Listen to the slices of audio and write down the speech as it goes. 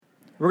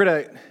We're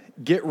going to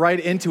get right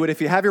into it. If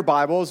you have your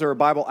Bibles or a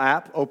Bible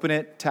app, open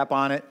it, tap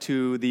on it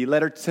to the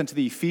letter sent to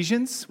the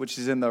Ephesians, which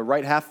is in the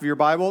right half of your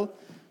Bible,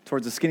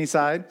 towards the skinny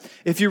side.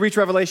 If you reach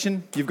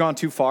Revelation, you've gone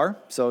too far,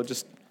 so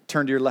just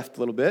turn to your left a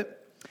little bit.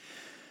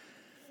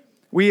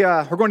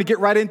 We're going to get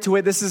right into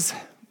it. This is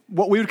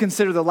what we would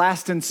consider the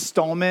last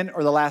installment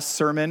or the last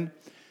sermon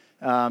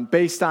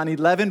based on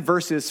 11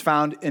 verses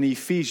found in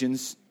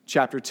Ephesians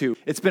chapter 2.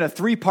 It's been a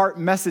 3-part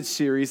message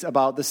series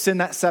about the sin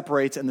that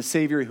separates and the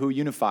Savior who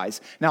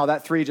unifies. Now,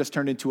 that 3 just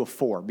turned into a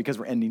 4 because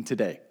we're ending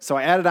today. So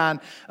I added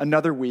on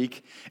another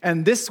week.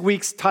 And this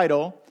week's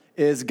title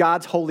is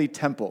God's Holy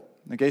Temple.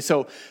 Okay,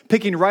 so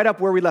picking right up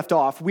where we left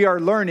off, we are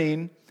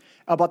learning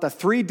about the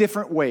 3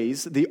 different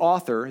ways the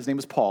author, his name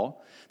is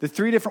Paul, the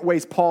 3 different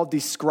ways Paul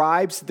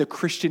describes the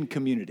Christian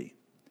community.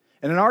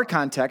 And in our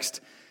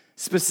context,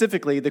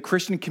 specifically the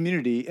Christian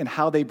community and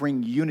how they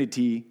bring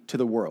unity to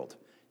the world.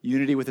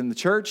 Unity within the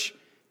church,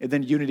 and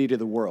then unity to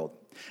the world.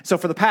 So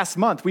for the past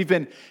month, we've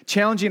been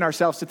challenging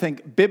ourselves to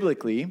think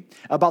biblically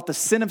about the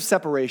sin of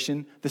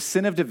separation, the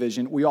sin of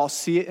division. We all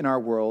see it in our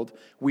world.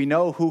 We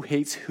know who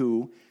hates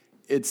who.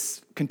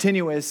 It's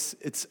continuous.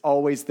 It's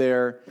always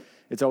there.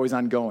 It's always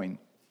ongoing.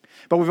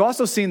 But we've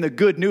also seen the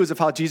good news of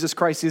how Jesus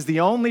Christ is the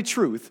only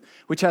truth,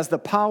 which has the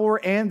power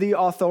and the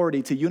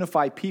authority to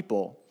unify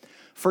people,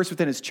 first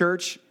within his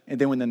church and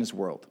then within his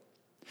world.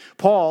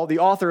 Paul, the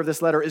author of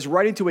this letter, is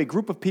writing to a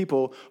group of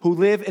people who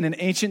live in an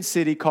ancient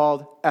city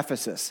called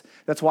Ephesus.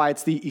 That's why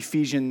it's the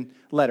Ephesian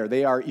letter.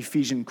 They are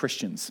Ephesian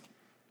Christians.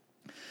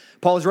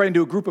 Paul is writing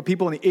to a group of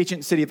people in the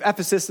ancient city of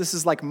Ephesus. This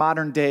is like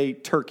modern-day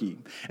Turkey.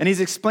 And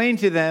he's explaining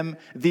to them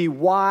the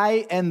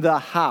why and the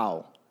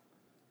how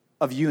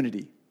of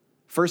unity.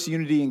 First,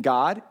 unity in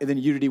God, and then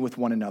unity with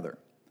one another.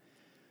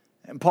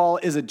 And Paul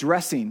is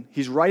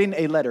he's writing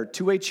a letter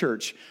to a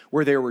church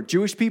where there were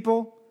Jewish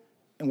people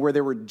and where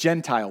there were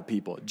Gentile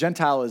people.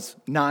 Gentile is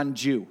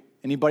non-Jew.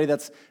 Anybody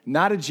that's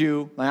not a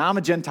Jew, like I'm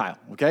a Gentile,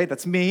 okay?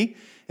 That's me.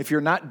 If you're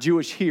not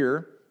Jewish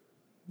here,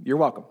 you're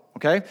welcome,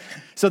 okay?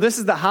 So this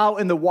is the how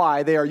and the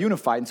why they are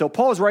unified. And so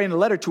Paul is writing a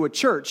letter to a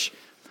church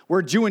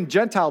where Jew and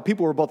Gentile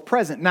people were both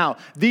present. Now,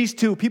 these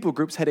two people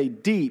groups had a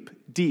deep,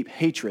 deep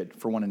hatred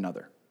for one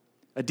another.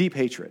 A deep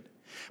hatred.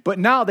 But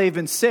now they've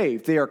been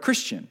saved. They are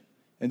Christian.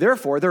 And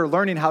therefore, they're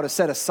learning how to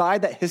set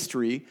aside that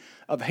history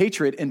of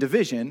hatred and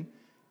division,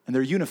 and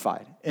they're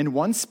unified in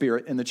one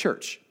spirit in the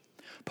church.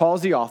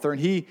 Paul's the author, and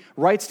he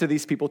writes to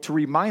these people to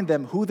remind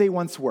them who they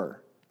once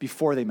were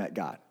before they met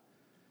God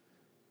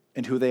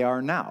and who they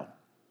are now.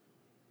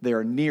 They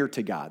are near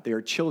to God. They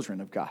are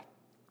children of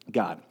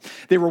God.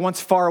 They were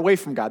once far away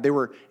from God. They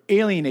were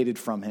alienated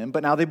from him,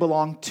 but now they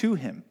belong to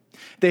him.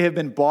 They have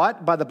been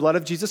bought by the blood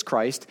of Jesus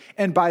Christ,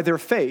 and by their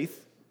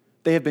faith,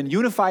 they have been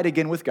unified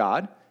again with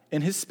God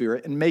in his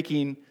spirit and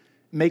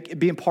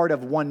being part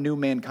of one new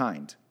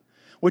mankind.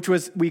 Which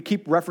was, we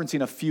keep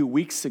referencing a few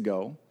weeks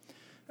ago,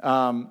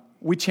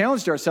 we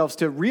challenged ourselves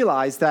to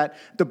realize that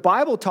the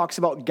Bible talks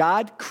about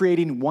God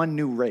creating one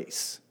new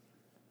race,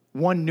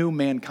 one new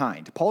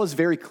mankind. Paul is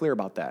very clear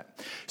about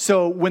that.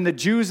 So when the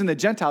Jews and the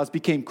Gentiles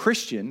became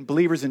Christian,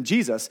 believers in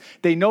Jesus,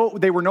 they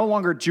were no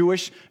longer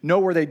Jewish,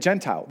 nor were they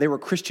Gentile. They were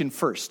Christian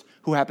first,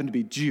 who happened to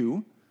be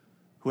Jew,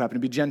 who happened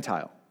to be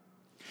Gentile.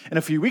 And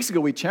a few weeks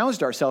ago, we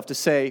challenged ourselves to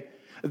say,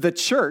 the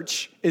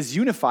church is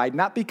unified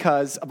not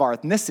because of our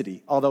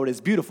ethnicity, although it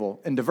is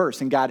beautiful and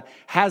diverse, and God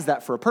has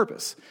that for a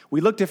purpose.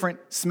 We look different,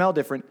 smell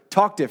different,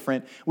 talk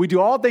different. We do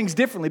all things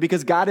differently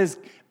because God has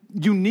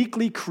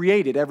uniquely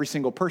created every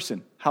single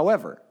person.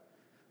 However,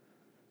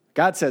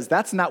 God says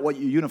that's not what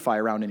you unify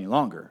around any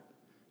longer.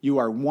 You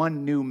are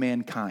one new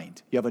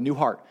mankind. You have a new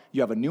heart.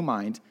 You have a new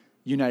mind,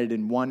 united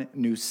in one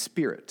new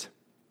spirit.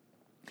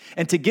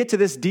 And to get to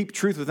this deep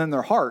truth within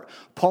their heart,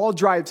 Paul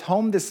drives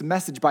home this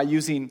message by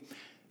using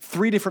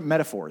 3 different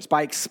metaphors,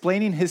 by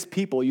explaining his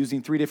people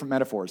using 3 different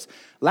metaphors.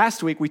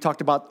 Last week, we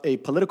talked about a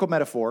political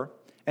metaphor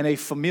and a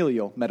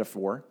familial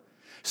metaphor.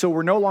 So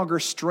we're no longer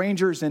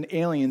strangers and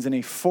aliens in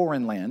a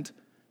foreign land.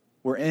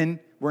 We're in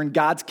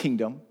God's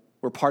kingdom.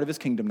 We're part of his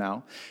kingdom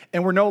now.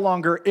 And we're no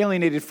longer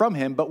alienated from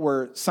him, but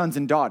we're sons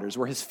and daughters.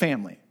 We're his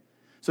family.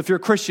 So if you're a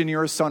Christian,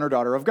 you're a son or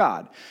daughter of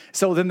God.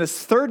 So then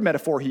this 3rd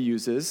metaphor he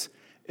uses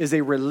is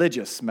a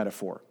religious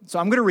metaphor. So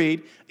I'm going to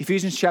read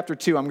Ephesians chapter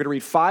 2. I'm going to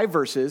read 5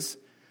 verses.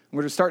 I'm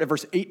going to start at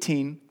verse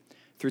 18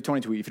 through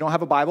 22. If you don't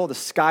have a Bible, the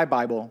Sky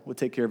Bible will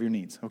take care of your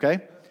needs,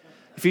 okay?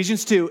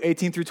 Ephesians 2,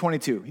 18 through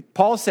 22.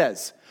 Paul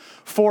says,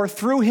 "For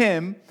through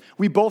him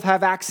we both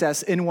have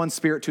access in one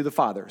spirit to the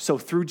Father." So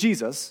through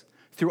Jesus,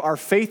 through our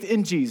faith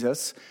in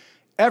Jesus,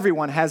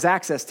 everyone has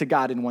access to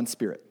God in one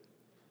spirit.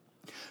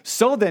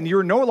 "So then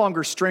you're no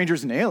longer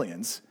strangers and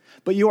aliens,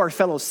 but you are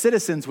fellow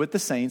citizens with the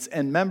saints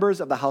and members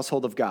of the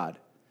household of God,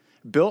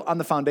 built on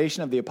the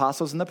foundation of the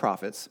apostles and the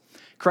prophets,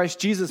 Christ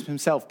Jesus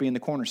himself being the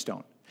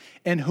cornerstone,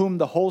 in whom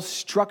the whole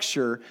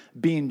structure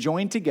being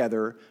joined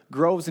together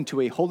grows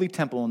into a holy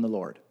temple in the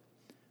Lord."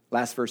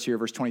 Last verse here,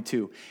 verse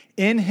 22.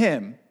 "In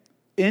him,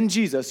 in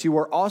Jesus, you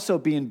are also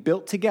being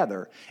built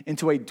together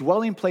into a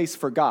dwelling place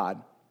for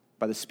God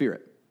by the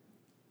Spirit."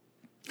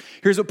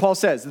 Here's what Paul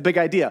says, the big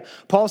idea.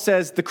 Paul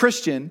says the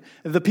Christian,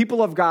 the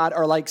people of God,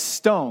 are like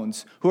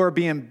stones who are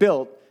being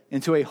built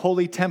into a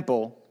holy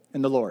temple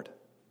in the Lord.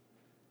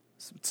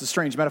 It's a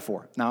strange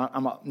metaphor. Now,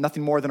 I'm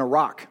nothing more than a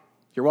rock.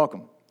 You're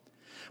welcome.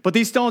 But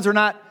these stones are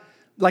not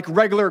like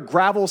regular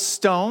gravel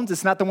stones.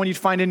 It's not the one you'd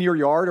find in your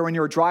yard or in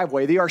your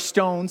driveway. They are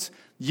stones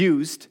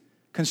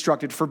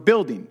constructed for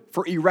building,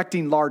 for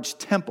erecting large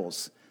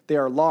temples. They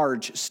are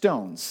large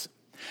stones.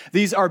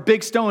 These are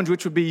big stones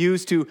which would be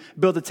used to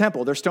build a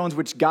temple. They're stones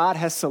which God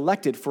has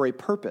selected for a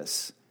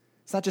purpose.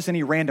 It's not just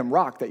any random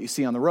rock that you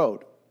see on the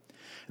road.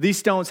 These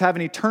stones have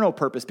an eternal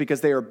purpose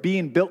because they are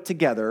being built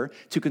together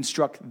to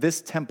construct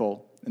this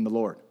temple in the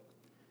Lord.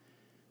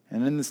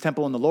 And in this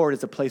temple in the Lord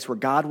is a place where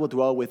God will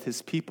dwell with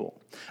his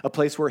people, a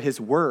place where his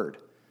word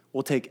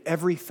will take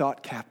every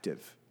thought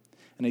captive,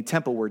 and a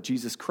temple where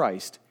Jesus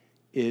Christ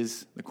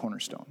is the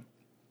cornerstone.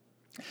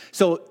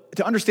 So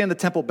to understand the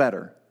temple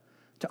better,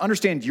 to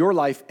understand your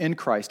life in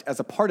Christ as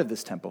a part of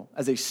this temple,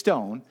 as a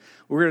stone,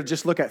 we're going to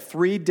just look at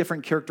 3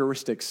 different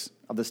characteristics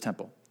of this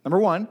temple. Number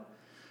 1,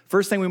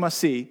 first thing we must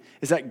see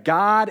is that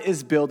God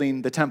is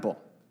building the temple.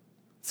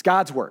 It's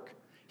God's work.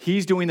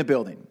 He's doing the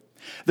building.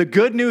 The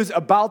good news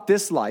about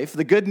this life,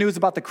 the good news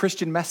about the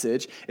Christian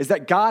message, is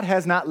that God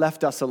has not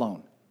left us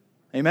alone.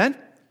 Amen?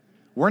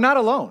 We're not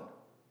alone.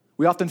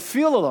 We often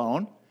feel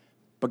alone,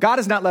 but God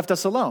has not left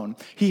us alone.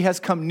 He has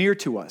come near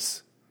to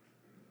us.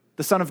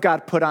 The Son of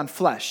God put on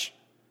flesh.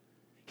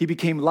 He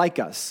became like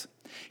us.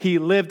 He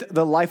lived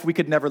the life we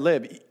could never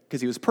live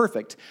because he was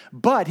perfect.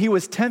 But he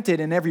was tempted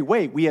in every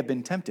way we have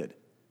been tempted.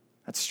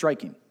 That's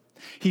striking.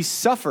 He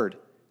suffered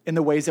in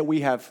the ways that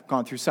we have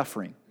gone through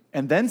suffering,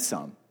 and then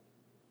some,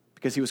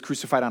 because he was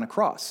crucified on a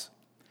cross,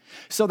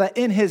 so that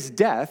in his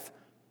death,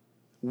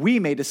 we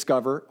may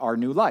discover our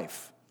new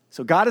life.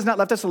 So God has not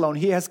left us alone.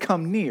 He has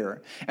come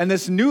near. And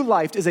this new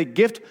life is a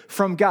gift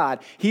from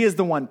God. He is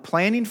the one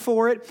planning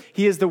for it.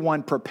 He is the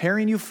one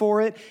preparing you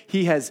for it.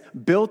 He has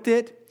built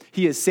it.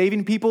 He is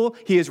saving people.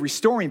 He is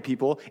restoring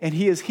people. And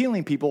he is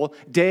healing people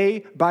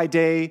day by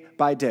day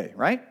by day,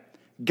 right?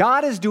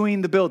 God is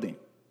doing the building.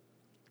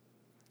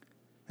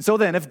 So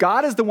then, if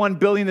God is the one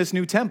building this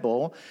new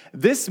temple,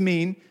 this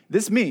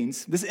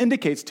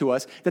indicates to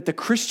us that the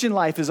Christian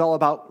life is all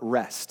about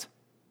rest.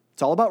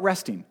 It's all about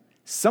resting.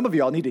 Some of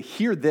y'all need to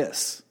hear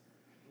this.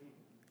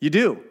 You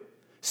do.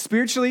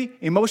 Spiritually,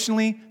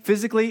 emotionally,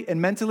 physically,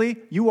 and mentally,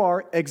 you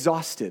are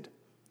exhausted.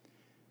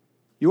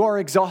 You are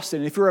exhausted.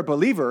 And if you're a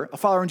believer, a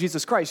follower in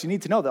Jesus Christ, you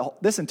need to know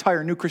that this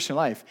entire new Christian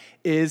life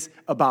is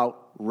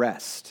about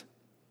rest.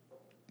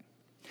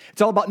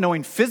 It's all about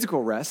knowing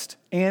physical rest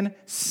and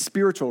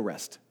spiritual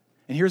rest.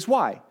 And here's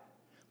why.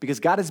 Because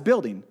God is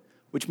building,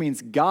 which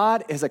means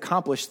God has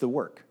accomplished the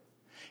work.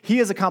 He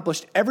has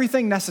accomplished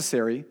everything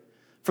necessary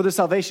for the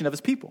salvation of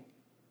his people.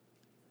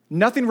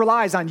 Nothing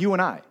relies on you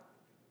and I.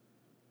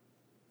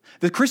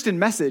 The Christian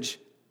message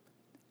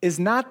is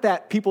not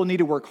that people need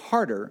to work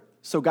harder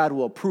so God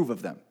will approve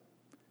of them.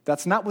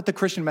 That's not what the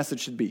Christian message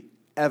should be,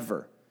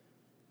 ever.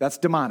 That's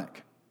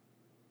demonic.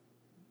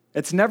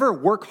 It's never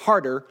work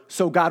harder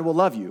so God will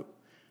love you.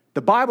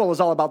 The Bible is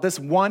all about this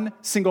one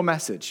single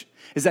message,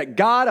 is that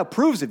God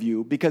approves of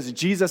you because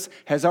Jesus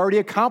has already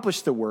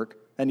accomplished the work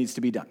that needs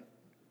to be done.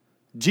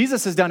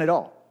 Jesus has done it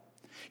all.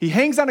 He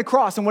hangs on a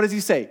cross, and what does he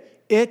say?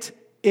 It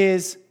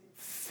is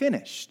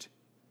finished.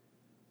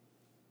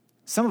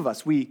 Some of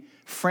us, we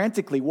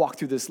frantically walk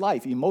through this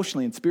life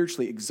emotionally and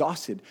spiritually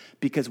exhausted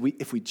because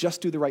if we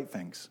just do the right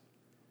things,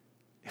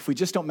 if we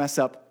just don't mess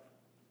up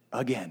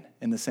again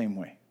in the same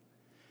way,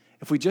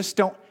 if we just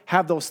don't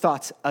have those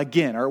thoughts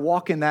again or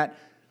walk in that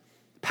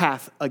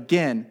path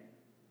again,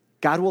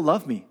 God will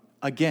love me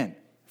again.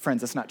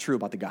 Friends, that's not true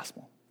about the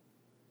gospel.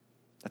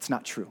 That's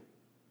not true.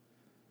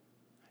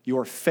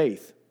 Your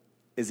faith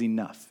is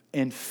enough.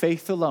 In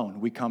faith alone,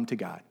 we come to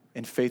God.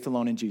 In faith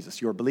alone in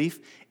Jesus. Your belief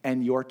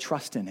and your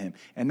trust in him.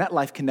 And that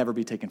life can never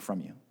be taken from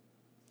you.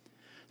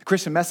 The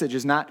Christian message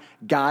is not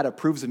God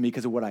approves of me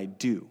because of what I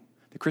do.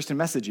 The Christian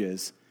message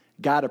is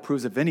God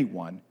approves of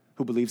anyone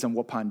who believes in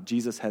what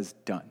Jesus has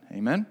done.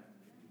 Amen?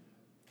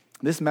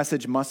 This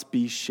message must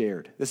be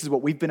shared. This is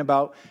what we've been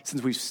about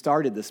since we've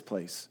started this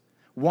place.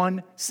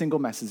 One single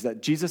message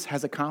that Jesus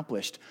has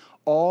accomplished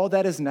all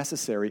that is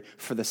necessary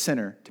for the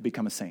sinner to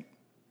become a saint.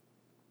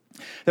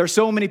 There are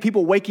so many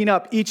people waking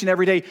up each and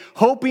every day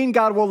hoping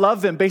God will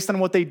love them based on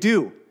what they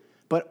do.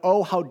 But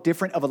oh, how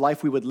different of a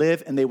life we would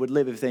live and they would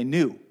live if they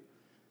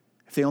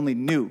only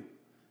knew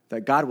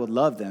that God would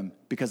love them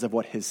because of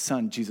what his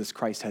son, Jesus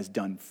Christ, has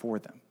done for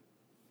them.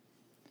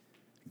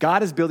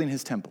 God is building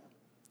his temple.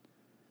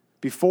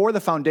 Before the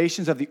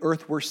foundations of the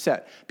earth were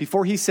set,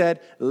 before he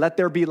said, let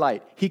there be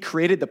light, he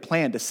created the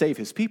plan to save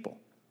his people.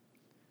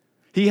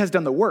 He has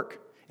done the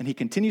work, and he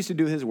continues to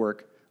do his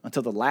work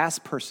until the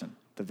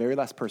very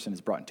last person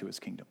is brought into his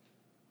kingdom.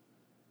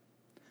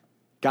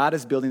 God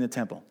is building the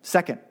temple.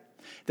 Second,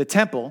 the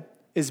temple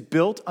is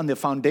built on the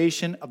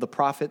foundation of the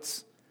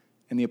prophets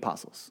and the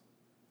apostles.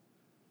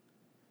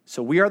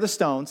 So we are the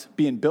stones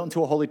being built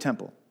into a holy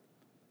temple.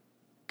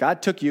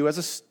 God took you as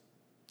a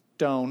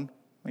stone,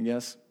 I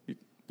guess,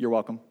 You're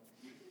welcome.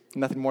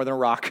 Nothing more than a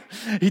rock.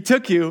 He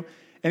took you,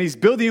 and he's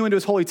building you into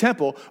his holy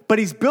temple, but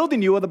he's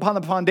building you upon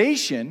the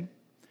foundation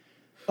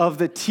of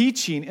the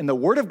teaching in the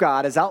Word of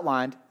God as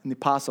outlined in the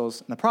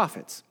apostles and the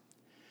prophets.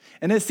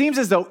 And it seems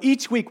as though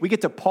each week we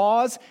get to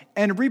pause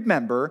and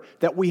remember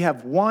that we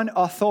have one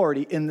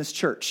authority in this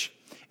church.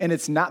 And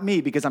it's not me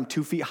because I'm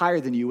 2 feet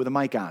higher than you with a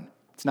mic on.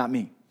 It's not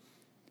me.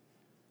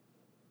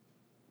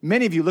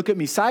 Many of you look at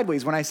me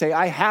sideways when I say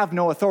I have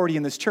no authority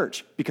in this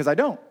church because I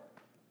don't.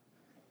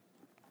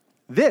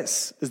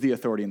 This is the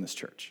authority in this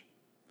church.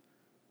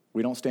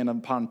 We don't stand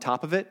upon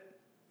top of it.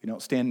 We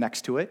don't stand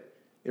next to it.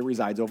 It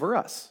resides over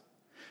us.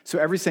 So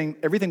everything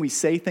we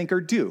say, think, or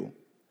do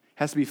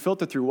has to be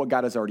filtered through what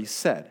God has already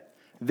said.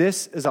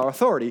 This is our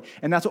authority,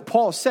 and that's what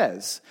Paul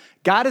says.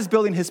 God is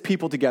building his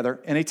people together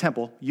in a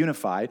temple,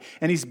 unified,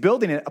 and he's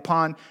building it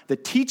upon the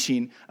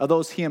teaching of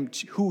those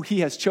who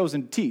he has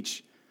chosen to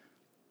teach,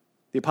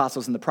 the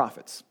apostles and the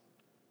prophets.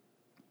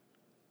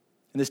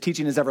 And this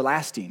teaching is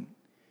everlasting.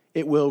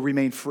 It will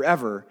remain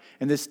forever,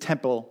 and this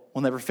temple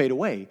will never fade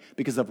away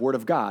because the word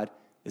of God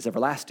is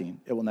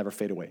everlasting. It will never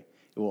fade away.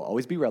 It will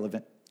always be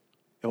relevant.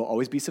 It will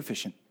always be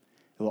sufficient.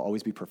 It will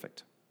always be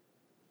perfect.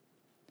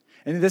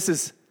 And this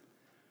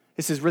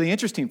is really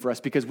interesting for us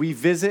because we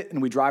visit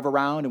and we drive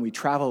around and we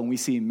travel and we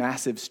see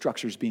massive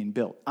structures being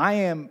built.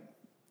 A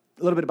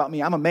little bit about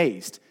me, I'm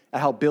amazed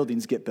at how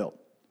buildings get built.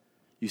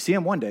 You see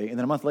them one day and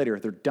then a month later,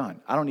 they're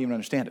done. I don't even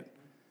understand it.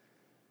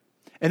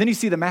 And then you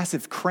see the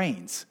massive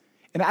cranes.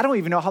 And I don't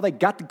even know how they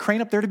got the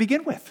crane up there to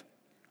begin with,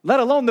 let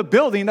alone the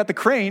building that the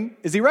crane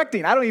is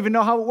erecting. I don't even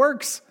know how it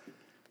works.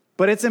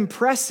 But it's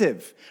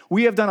impressive.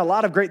 We have done a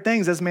lot of great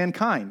things as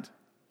mankind.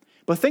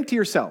 But think to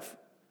yourself,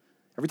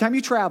 every time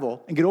you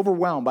travel and get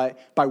overwhelmed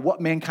by what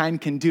mankind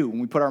can do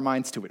when we put our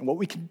minds to it and what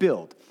we can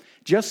build,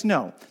 just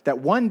know that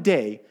one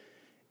day,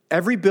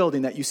 every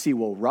building that you see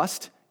will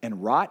rust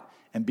and rot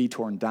and be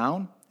torn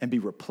down and be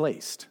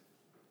replaced.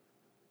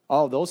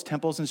 All of those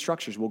temples and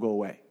structures will go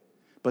away.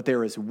 But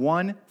there is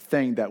one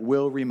thing that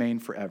will remain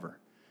forever.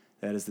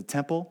 That is the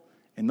temple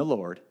in the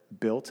Lord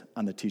built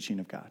on the teaching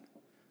of God.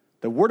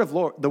 The word of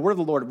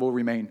the Lord will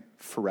remain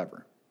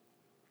forever.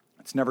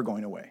 It's never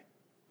going away.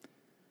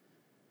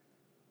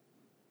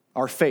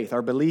 Our faith,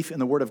 our belief in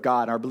the Word of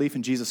God, our belief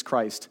in Jesus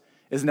Christ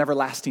is an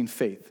everlasting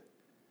faith.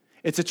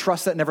 It's a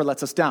trust that never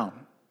lets us down,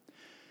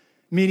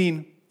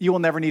 meaning you will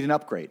never need an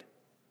upgrade.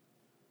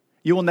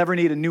 You will never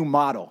need a new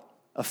model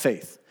of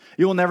faith.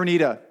 You will never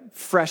need a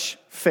fresh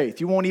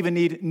faith. You won't even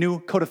need a new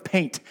coat of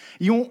paint.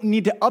 You won't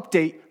need to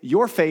update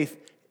your faith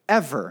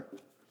ever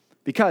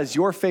because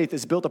your faith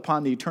is built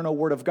upon the eternal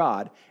Word of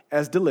God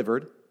as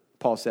delivered,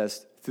 Paul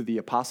says, through the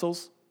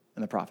apostles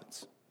and the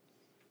prophets.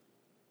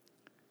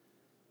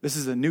 This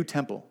is a new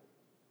temple.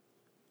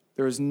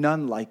 There is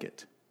none like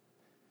it.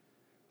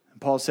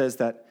 And Paul says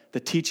that the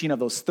teaching of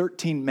those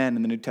 13 men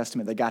in the New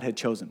Testament that God had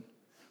chosen,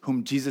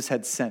 whom Jesus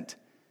had sent,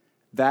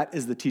 that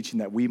is the teaching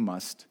that we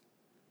must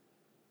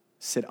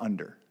sit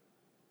under.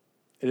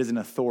 It is an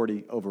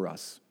authority over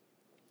us.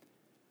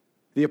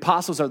 The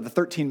apostles are the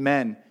 13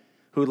 men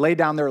who laid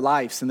down their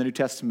lives in the New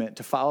Testament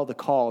to follow the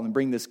call and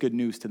bring this good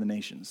news to the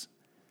nations.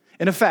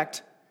 In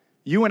effect,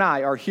 you and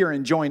I are here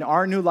enjoying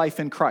our new life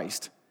in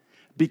Christ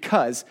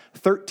because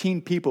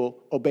 13 people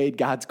obeyed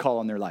God's call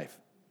on their life.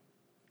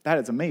 That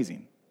is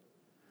amazing.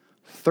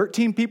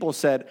 13 people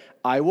said,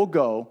 I will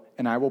go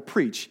and I will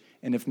preach,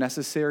 and if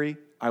necessary,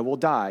 I will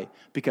die,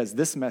 because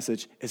this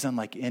message is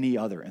unlike any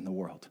other in the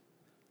world.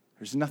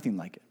 There's nothing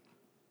like it.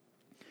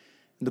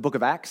 In the book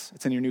of Acts,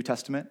 it's in your New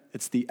Testament.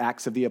 It's the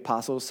Acts of the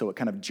Apostles, so it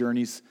kind of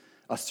journeys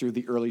us through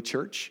the early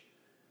church.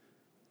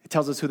 It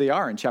tells us who they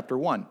are in chapter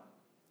 1.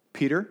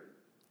 Peter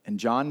and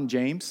John and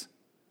James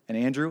and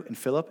Andrew and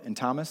Philip and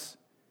Thomas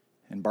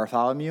and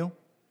Bartholomew,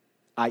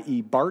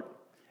 i.e. Bart,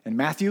 and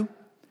Matthew,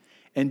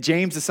 and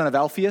James the son of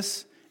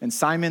Alphaeus, and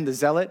Simon the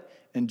Zealot,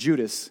 and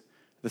Judas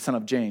the son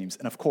of James.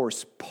 And of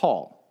course,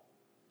 Paul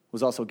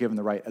was also given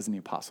the right as an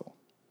apostle.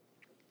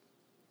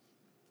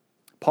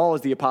 Paul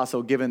is the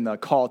apostle given the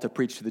call to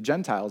preach to the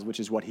Gentiles, which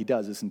is what he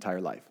does his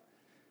entire life.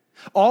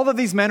 All of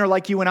these men are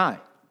like you and I.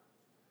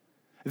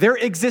 There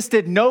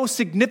existed no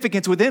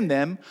significance within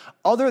them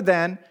other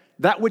than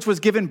that which was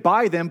given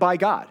by them by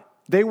God.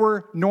 They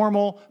were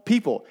normal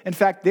people. In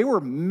fact, they were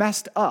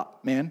messed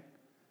up, man.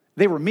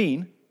 They were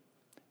mean.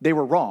 They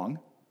were wrong.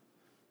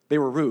 They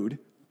were rude.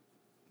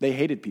 They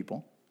hated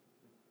people.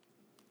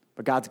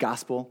 But God's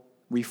gospel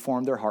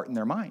reformed their heart and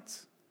their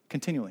minds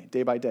continually,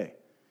 day by day.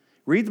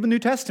 Read the New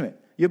Testament.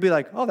 You'll be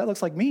like, oh, that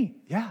looks like me.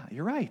 Yeah,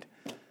 you're right.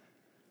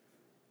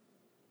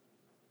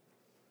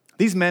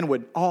 These men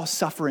would all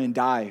suffer and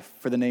die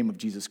for the name of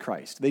Jesus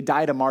Christ. They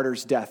died a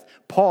martyr's death.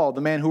 Paul,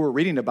 the man who we're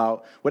reading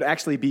about, would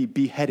actually be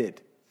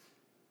beheaded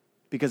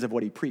because of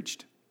what he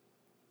preached.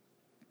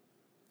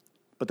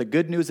 But the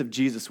good news of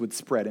Jesus would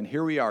spread, and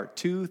here we are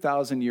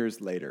 2,000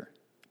 years later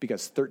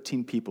because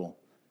 13 people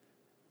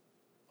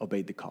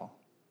obeyed the call.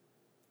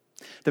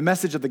 The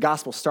message of the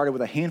gospel started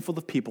with a handful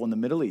of people in the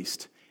Middle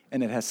East,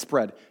 and it has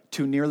spread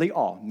to nearly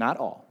all, not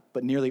all,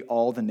 but nearly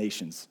all the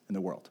nations in the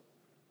world.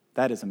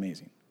 That is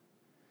amazing.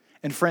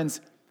 And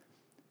friends,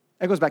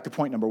 that goes back to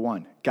point number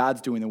one.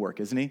 God's doing the work,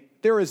 isn't he?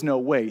 There is no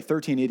way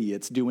 13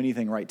 idiots do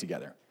anything right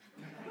together.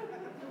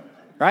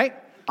 Right?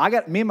 I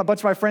got me and a bunch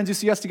of my friends who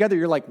see us together.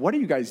 You're like, what are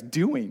you guys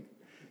doing?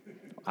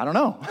 I don't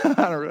know.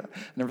 I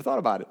never thought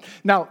about it.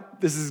 Now,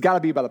 this has got to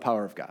be by the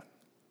power of God.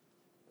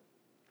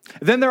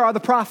 Then there are the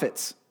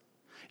prophets.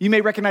 You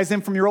may recognize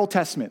them from your Old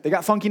Testament. They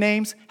got funky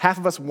names. Half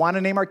of us want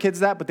to name our kids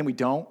that, but then we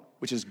don't,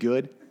 which is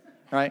good,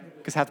 right?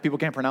 Because half the people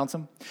can't pronounce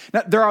them.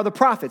 Now, there are the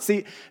prophets.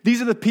 See,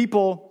 these are the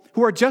people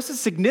who are just as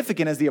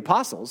significant as the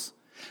apostles.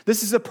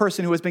 This is a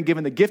person who has been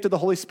given the gift of the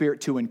Holy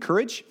Spirit to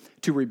encourage,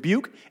 to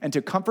rebuke, and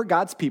to comfort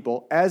God's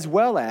people, as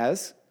well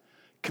as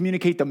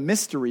communicate the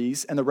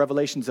mysteries and the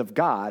revelations of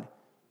God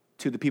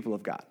to the people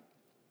of God.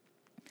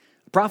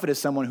 A prophet is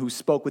someone who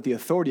spoke with the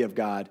authority of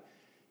God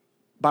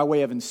by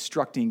way of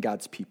instructing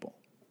God's people.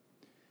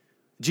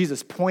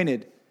 Jesus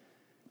pointed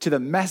to the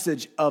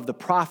message of the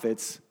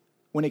prophets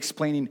when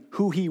explaining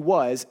who he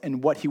was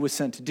and what he was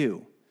sent to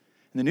do.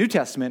 In the New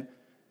Testament,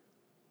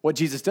 what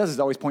Jesus does is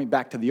always point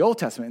back to the Old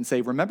Testament and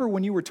say, remember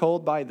when you were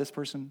told by this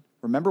person?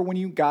 Remember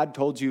when God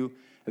told you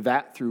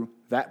that through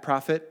that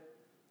prophet?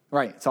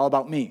 Right, it's all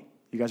about me.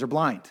 You guys are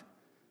blind.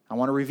 I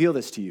want to reveal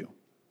this to you.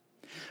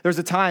 There's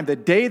a time, the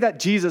day that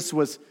Jesus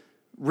was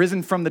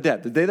risen from the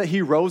dead, the day that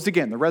he rose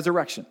again, the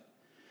resurrection,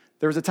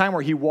 there was a time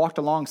where he walked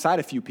alongside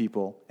a few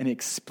people and he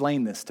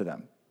explained this to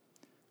them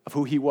of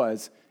who he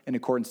was in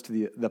accordance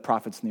to the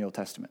prophets in the Old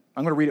Testament.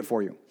 I'm going to read it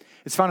for you.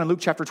 It's found in Luke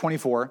chapter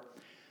 24,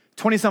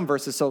 20-some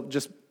verses, so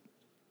just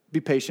be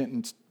patient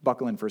and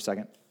buckle in for a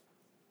second.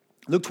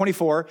 Luke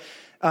 24,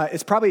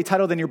 it's probably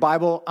titled in your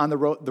Bible, On the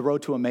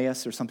Road to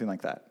Emmaus or something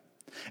like that.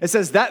 It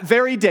says, that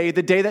very day,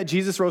 the day that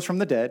Jesus rose from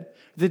the dead,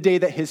 the day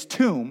that his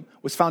tomb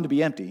was found to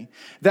be empty,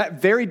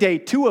 that very day,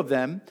 two of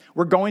them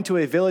were going to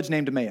a village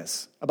named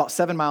Emmaus, about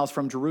 7 miles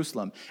from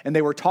Jerusalem, and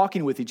they were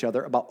talking with each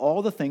other about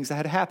all the things that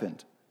had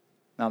happened.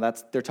 Now,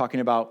 they're talking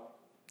about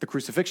the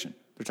crucifixion.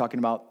 They're talking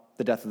about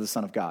the death of the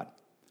Son of God.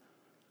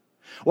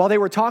 While they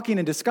were talking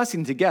and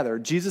discussing together,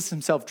 Jesus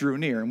himself drew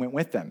near and went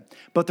with them.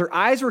 But their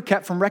eyes were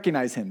kept from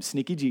recognizing him,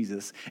 sneaky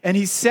Jesus. And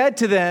he said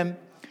to them,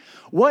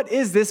 what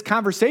is this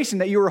conversation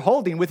that you are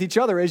holding with each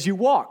other as you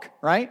walk,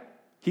 right?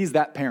 He's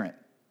that parent.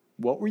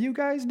 What were you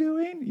guys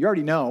doing? You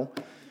already know.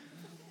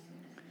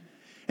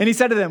 And he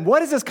said to them,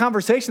 what is this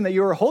conversation that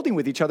you are holding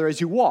with each other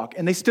as you walk?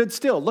 And they stood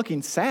still,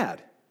 looking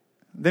sad.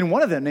 Then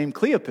one of them, named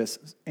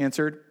Cleopas,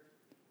 answered,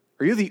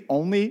 are you the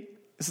only,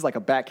 this is like a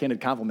backhanded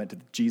compliment to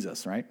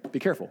Jesus, right? Be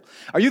careful.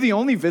 Are you the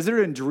only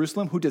visitor in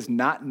Jerusalem who does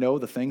not know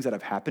the things that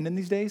have happened in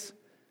these days?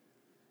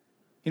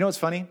 You know what's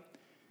funny?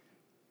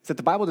 It's that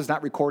the Bible does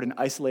not record an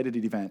isolated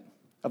event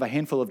of a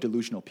handful of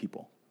delusional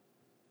people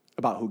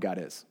about who God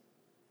is.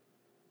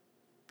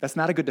 That's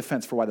not a good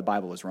defense for why the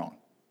Bible is wrong.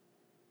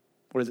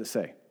 What does it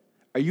say?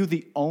 Are you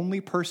the only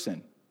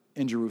person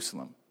in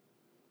Jerusalem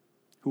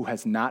who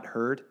has not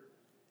heard?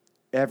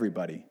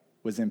 Everybody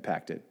was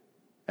impacted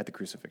at the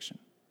crucifixion.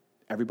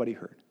 Everybody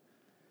heard.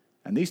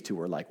 And these two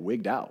were like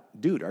wigged out.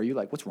 Dude, are you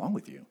like, what's wrong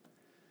with you?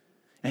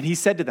 And he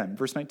said to them,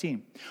 verse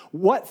 19,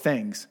 what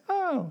things?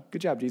 Oh,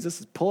 good job,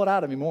 Jesus. Pull it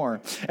out of me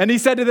more. And he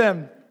said to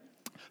them,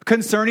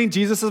 concerning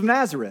Jesus of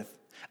Nazareth,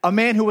 a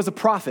man who was a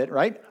prophet,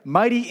 right?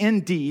 Mighty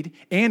in deed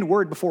and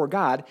word before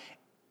God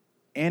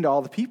and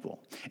all the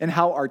people. And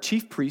how our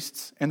chief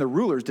priests and the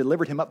rulers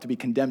delivered him up to be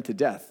condemned to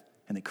death.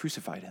 And they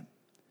crucified him.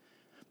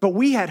 But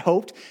we had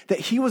hoped that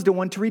he was the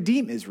one to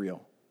redeem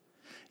Israel.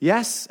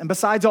 Yes, and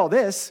besides all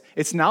this,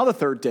 it's now the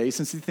third day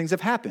since these things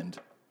have happened.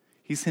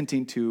 He's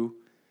hinting to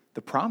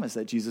the promise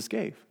that Jesus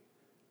gave.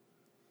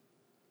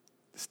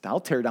 I'll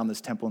tear down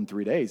this temple in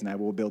 3 days and I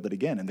will build it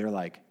again. And they're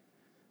like,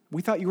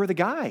 we thought you were the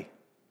guy.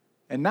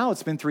 And now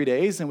it's been 3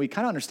 days and we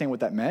kind of understand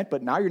what that meant,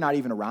 but now you're not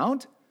even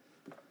around.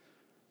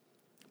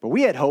 But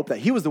we had hoped that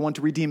he was the one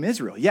to redeem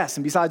Israel. Yes,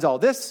 and besides all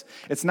this,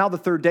 it's now the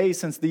third day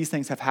since these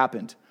things have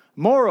happened.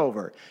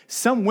 Moreover,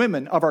 some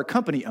women of our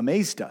company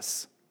amazed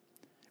us.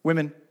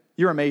 Women,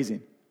 you're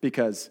amazing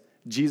because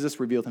Jesus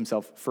revealed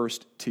himself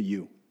first to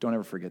you. Don't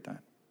ever forget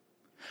that.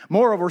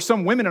 Moreover,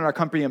 some women in our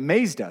company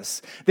amazed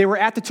us. They were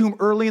at the tomb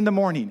early in the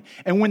morning,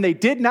 and when they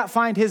did not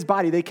find his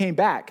body, they came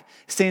back,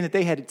 saying that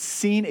they had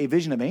seen a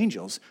vision of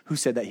angels who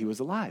said that he was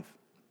alive.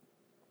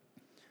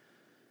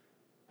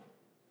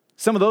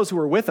 Some of those who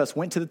were with us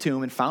went to the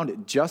tomb and found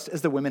it just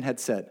as the women had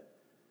said.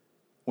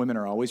 Women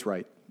are always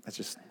right. That's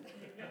just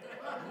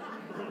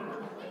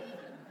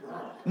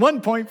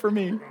 1 point for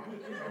me.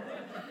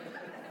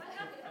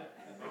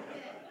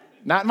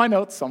 Not in my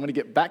notes, so I'm going to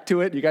get back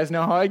to it. You guys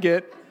know how I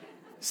get.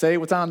 Say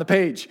what's on the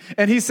page.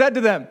 And he said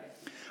to them,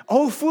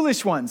 O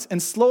foolish ones,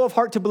 and slow of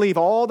heart to believe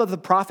all that the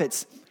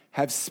prophets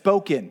have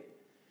spoken.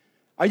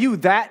 Are you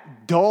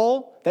that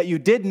dull that you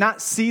did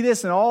not see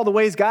this in all the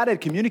ways God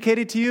had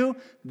communicated to you?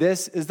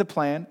 This is the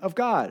plan of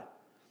God.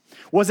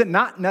 Was it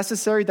not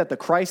necessary that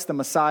Christ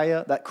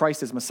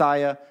is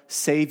Messiah,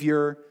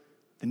 Savior,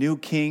 the new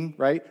King,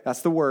 right?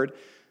 That's the word.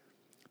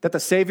 That the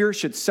Savior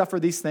should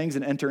suffer these things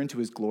and enter into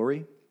his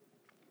glory?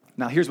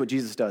 Now, here's what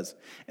Jesus does.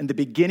 In the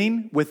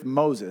beginning with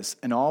Moses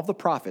and all of the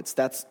prophets,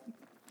 that's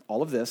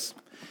all of this,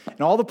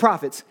 and all the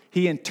prophets,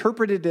 he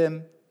interpreted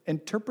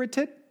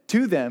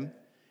to them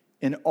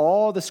in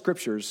all the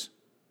scriptures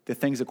the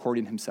things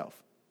according to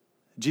himself.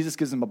 Jesus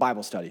gives them a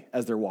Bible study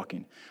as they're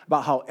walking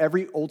about how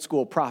every old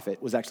school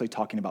prophet was actually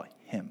talking about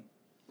him.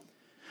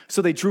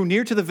 So they drew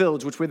near to the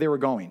village which way they were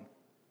going.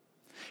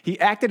 He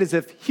acted as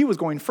if he was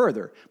going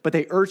further, but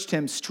they urged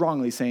him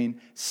strongly, saying,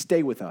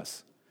 "Stay with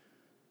us,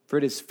 for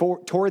it is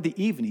toward the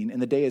evening,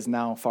 and the day is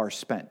now far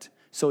spent."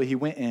 So he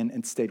went in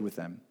and stayed with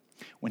them.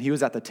 When he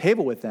was at the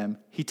table with them,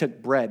 he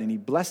took bread, and he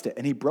blessed it,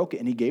 and he broke it,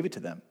 and he gave it to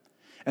them.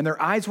 And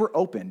their eyes were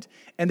opened,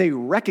 and they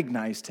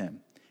recognized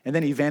him. And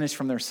then he vanished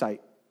from their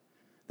sight.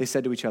 They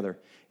said to each other,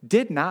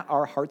 "Did not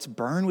our hearts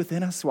burn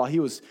within us while he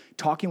was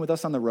talking with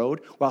us on the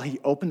road, while he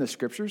opened the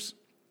scriptures?"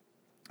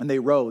 And they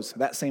rose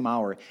that same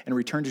hour and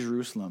returned to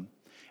Jerusalem.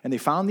 And they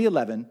found the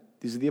 11,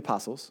 these are the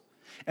apostles,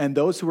 and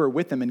those who were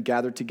with them and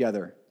gathered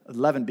together.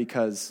 11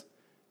 because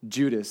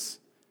Judas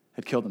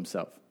had killed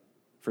himself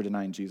for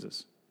denying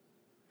Jesus.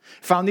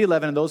 Found the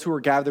 11 and those who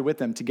were gathered with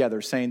them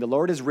together, saying, "The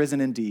Lord is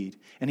risen indeed,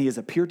 and he has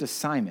appeared to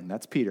Simon,"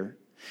 that's Peter.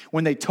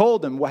 When they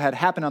told him what had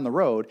happened on the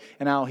road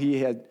and how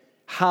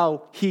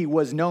he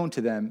was known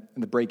to them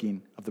in the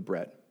breaking of the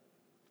bread.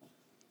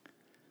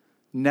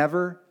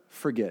 Never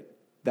forget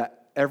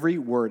that every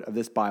word of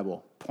this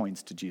Bible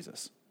points to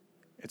Jesus.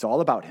 It's all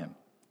about him,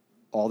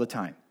 all the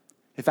time.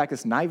 In fact,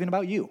 it's not even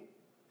about you.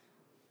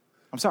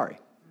 I'm sorry,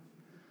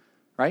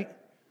 right?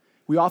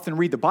 We often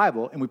read the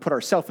Bible and we put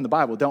ourselves in the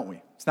Bible, don't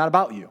we? It's not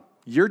about you.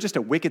 You're just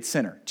a wicked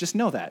sinner. Just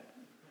know that,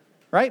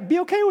 right? Be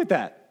okay with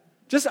that.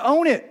 Just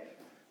own it.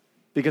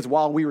 Because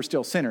while we were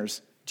still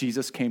sinners,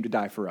 Jesus came to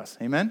die for us.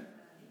 Amen?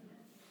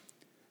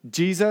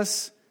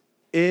 Jesus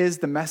is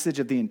the message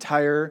of the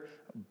entire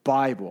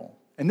Bible.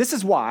 And this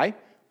is why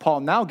Paul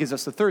now gives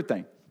us the third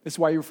thing. This is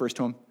why he refers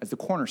to him as the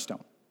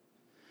cornerstone.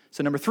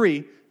 So number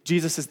 3,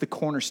 Jesus is the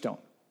cornerstone.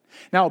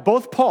 Now,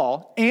 both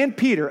Paul and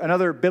Peter,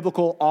 another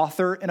biblical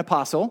author and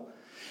apostle,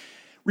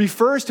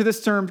 refers to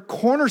this term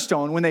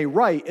cornerstone when they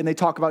write and they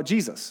talk about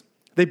Jesus.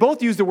 They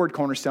both use the word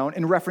cornerstone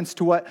in reference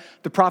to what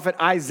the prophet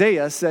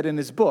Isaiah said in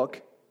his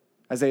book,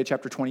 Isaiah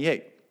chapter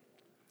 28.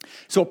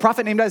 So a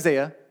prophet named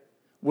Isaiah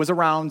was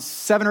around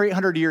 700 or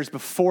 800 years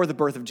before the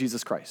birth of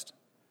Jesus Christ.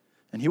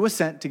 And he was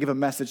sent to give a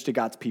message to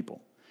God's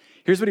people.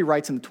 Here's what he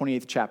writes in the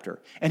 28th chapter.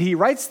 And he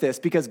writes this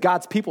because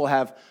God's people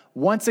have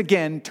once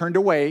again turned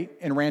away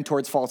and ran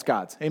towards false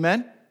gods.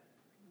 Amen?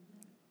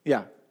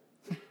 Yeah.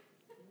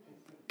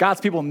 God's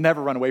people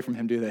never run away from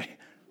him, do they?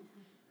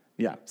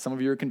 Yeah, some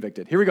of you are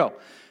convicted. Here we go.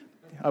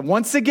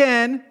 Once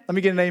again, let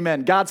me get an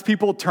amen. God's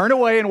people turn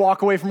away and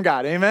walk away from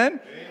God. Amen?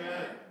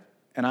 Amen.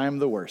 And I am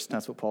the worst.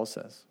 That's what Paul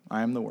says.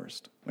 I am the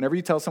worst. Whenever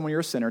you tell someone you're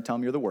a sinner, tell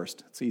them you're the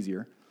worst. It's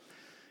easier.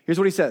 Here's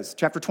what he says,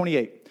 chapter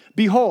 28.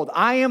 "Behold,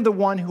 I am the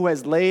one who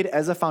has laid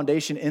as a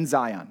foundation in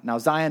Zion." Now,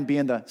 Zion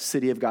being the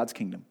city of God's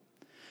kingdom.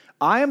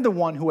 "I am the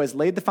one who has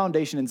laid the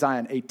foundation in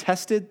Zion, a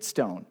tested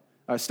stone,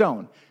 a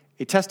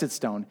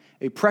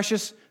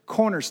precious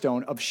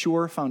cornerstone of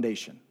sure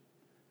foundation.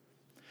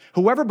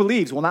 Whoever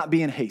believes will not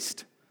be in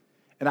haste,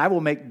 and I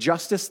will make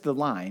justice the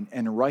line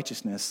and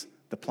righteousness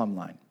the plumb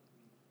line."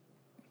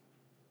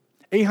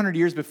 800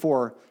 years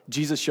before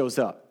Jesus shows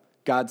up,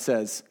 God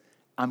says,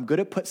 "I'm going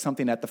to put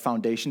something at the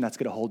foundation that's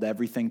going to hold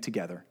everything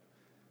together.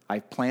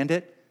 I've planned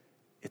it.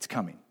 It's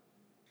coming."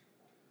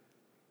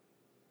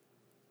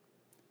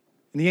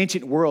 In the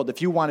ancient world,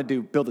 if you wanted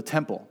to build a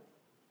temple,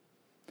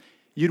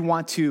 you'd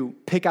want to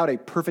pick out a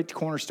perfect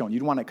cornerstone.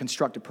 You'd want to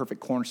construct a perfect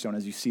cornerstone,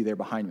 as you see there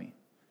behind me.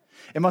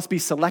 It must be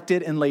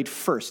selected and laid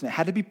first, and it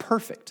had to be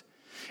perfect.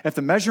 If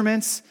the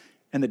measurements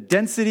and the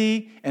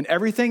density and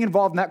everything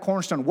involved in that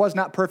cornerstone was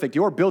not perfect,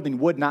 your building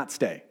would not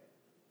stay.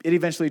 It'd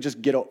eventually just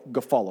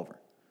fall over.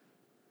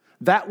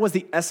 That was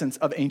the essence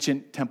of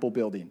ancient temple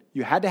building.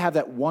 You had to have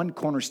that one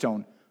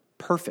cornerstone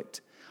perfect.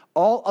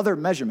 All other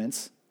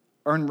measurements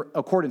are in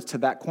accordance to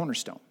that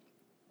cornerstone.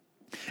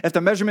 If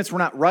the measurements were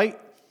not right,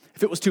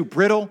 if it was too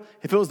brittle,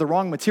 if it was the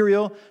wrong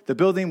material, the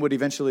building would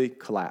eventually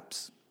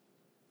collapse.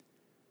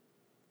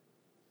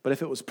 But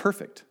if it was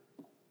perfect,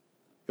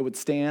 it would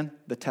stand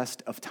the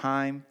test of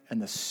time and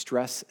the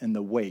stress and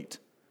the weight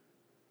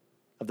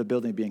of the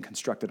building being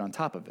constructed on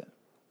top of it.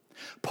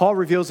 Paul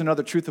reveals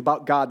another truth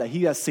about God, that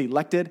he has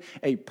selected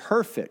a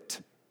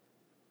perfect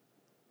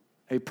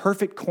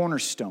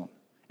cornerstone,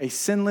 a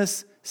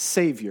sinless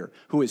Savior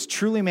who is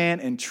truly man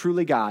and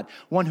truly God,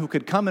 one who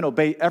could come and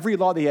obey every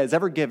law that he has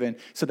ever given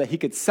so that he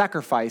could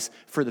sacrifice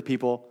for the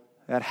people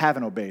that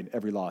haven't obeyed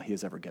every law he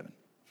has ever given.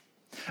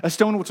 A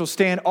stone which will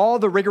stand all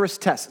the rigorous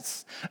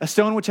tests, a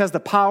stone which has the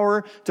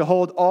power to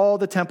hold all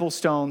the temple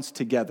stones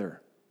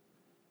together.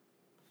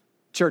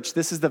 Church,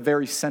 this is the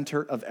very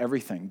center of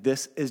everything.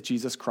 This is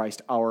Jesus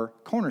Christ, our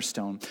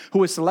cornerstone, who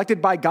was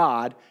selected by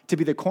God to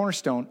be the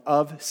cornerstone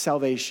of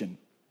salvation.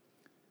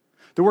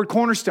 The word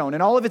cornerstone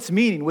and all of its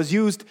meaning was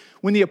used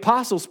when the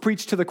apostles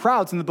preached to the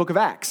crowds in the book of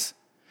Acts.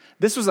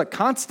 This was a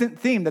constant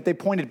theme that they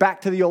pointed back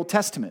to the Old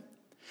Testament.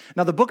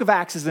 Now, the book of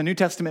Acts is a New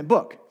Testament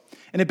book,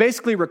 and it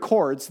basically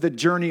records the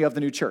journey of the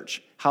new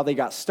church, how they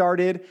got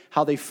started,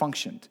 how they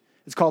functioned.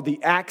 It's called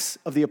the Acts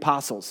of the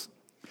Apostles.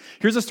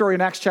 Here's a story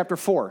in Acts chapter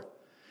 4.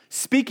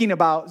 Speaking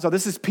about, so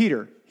this is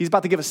Peter. He's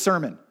about to give a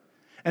sermon.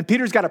 And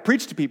Peter's got to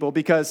preach to people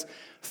because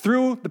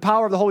through the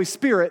power of the Holy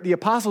Spirit, the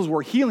apostles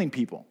were healing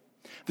people.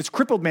 This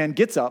crippled man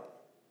gets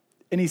up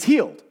and he's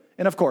healed.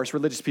 And of course,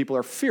 religious people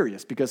are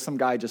furious because some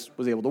guy just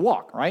was able to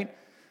walk, right?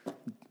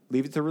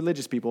 Leave it to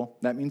religious people.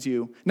 That means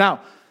you.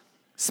 Now,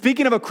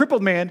 speaking of a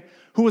crippled man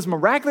who was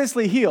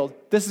miraculously healed,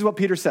 this is what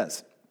Peter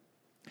says.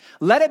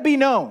 Let it be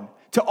known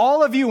to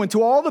all of you and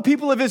to all the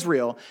people of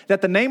Israel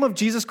that the name of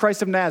Jesus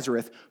Christ of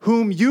Nazareth,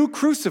 whom you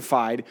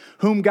crucified,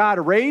 whom God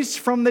raised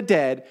from the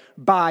dead,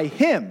 by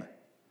him,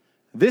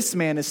 this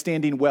man is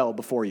standing well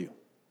before you.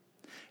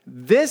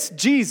 This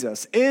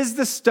Jesus is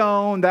the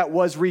stone that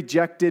was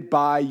rejected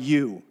by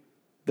you,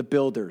 the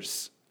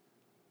builders.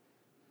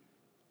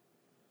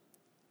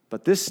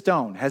 But this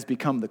stone has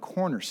become the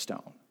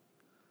cornerstone.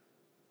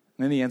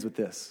 And then he ends with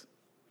this.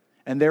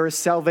 And there is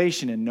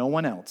salvation in no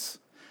one else.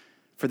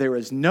 For there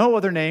is no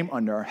other name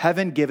under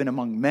heaven given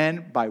among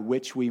men by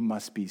which we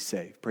must be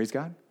saved. Praise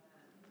God.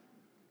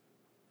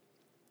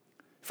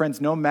 Friends,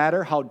 no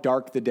matter how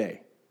dark the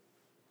day,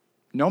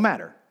 no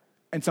matter,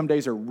 and some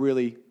days are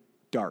really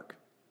dark.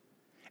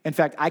 In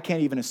fact, I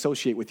can't even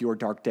associate with your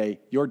dark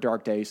day. Your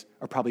dark days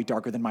are probably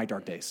darker than my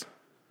dark days.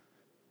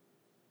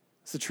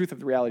 It's the truth of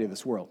the reality of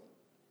this world.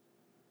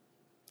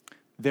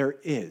 There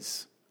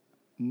is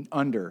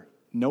under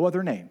no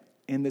other name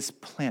in this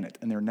planet,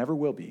 and there never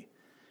will be,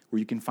 where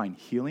you can find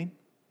healing,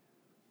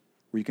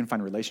 where you can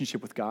find a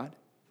relationship with God,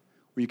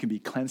 where you can be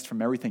cleansed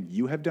from everything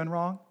you have done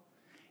wrong,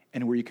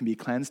 and where you can be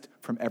cleansed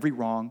from every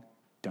wrong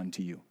done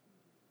to you.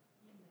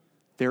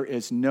 There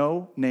is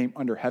no name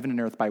under heaven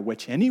and earth by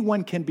which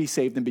anyone can be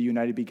saved and be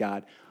united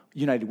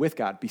with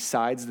God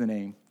besides the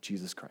name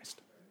Jesus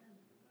Christ.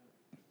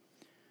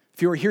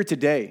 If you are here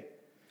today,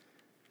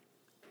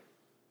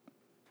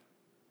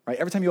 right,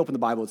 every time you open the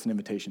Bible, it's an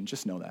invitation.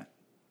 Just know that.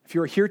 If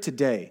you are here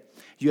today,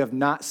 you have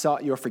not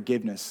sought your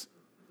forgiveness.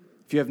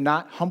 If you have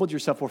not humbled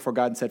yourself before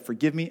God and said,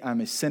 forgive me, I'm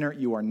a sinner,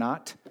 you are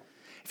not.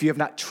 If you have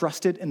not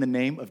trusted in the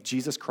name of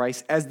Jesus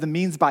Christ as the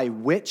means by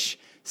which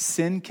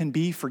sin can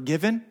be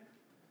forgiven,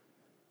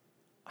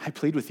 I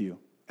plead with you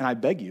and I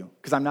beg you,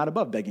 because I'm not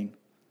above begging,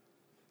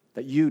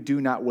 that you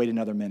do not wait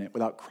another minute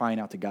without crying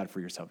out to God for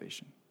your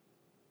salvation.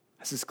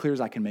 That's as clear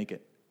as I can make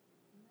it.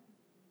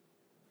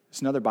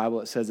 There's another Bible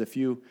that says if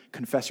you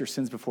confess your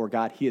sins before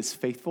God, he is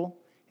faithful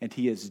and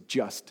he is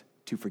just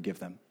to forgive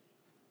them.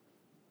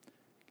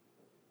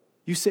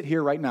 You sit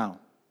here right now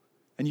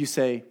and you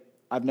say,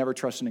 I've never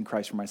trusted in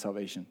Christ for my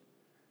salvation,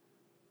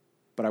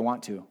 but I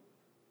want to.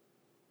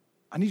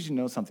 I need you to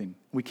know something.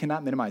 We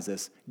cannot minimize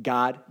this.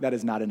 God, that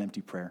is not an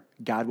empty prayer.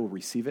 God will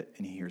receive it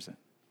and he hears it.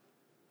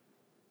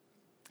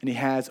 And he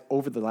has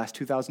over the last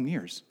 2,000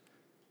 years,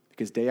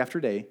 because day after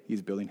day,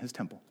 he's building his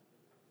temple.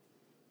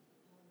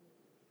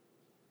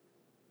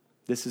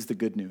 This is the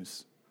good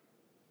news.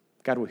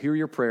 God will hear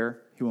your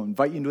prayer. He will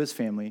invite you into his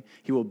family.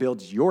 He will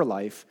build your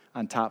life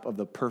on top of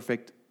the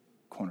perfect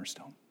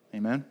cornerstone.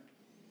 Amen?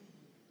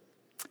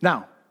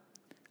 Now,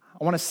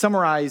 I want to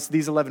summarize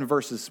these 11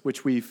 verses,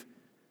 which we've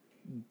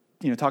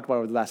talked about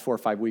over the last 4 or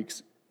 5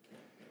 weeks.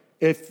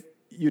 If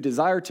you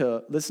desire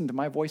to listen to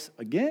my voice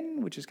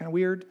again, which is kind of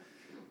weird,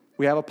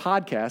 we have a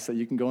podcast that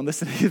you can go and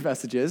listen to these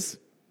messages.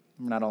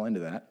 We're not all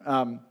into that.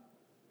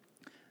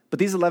 But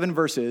these 11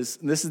 verses,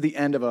 and this is the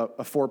end of a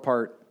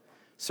 4-part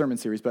sermon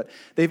series, but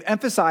they've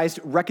emphasized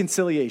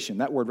reconciliation,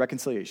 that word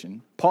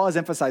reconciliation. Paul has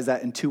emphasized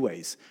that in 2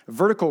 ways.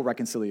 Vertical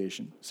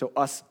reconciliation, so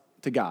us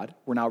to God,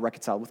 we're now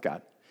reconciled with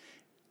God.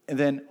 And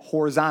then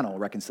horizontal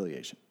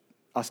reconciliation,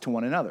 us to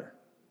one another.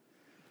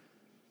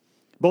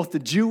 Both the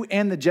Jew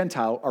and the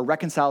Gentile are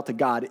reconciled to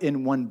God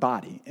in one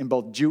body. And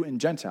both Jew and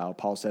Gentile,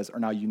 Paul says, are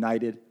now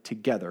united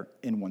together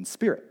in one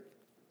spirit.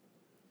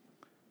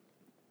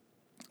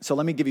 So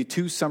let me give you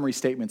 2 summary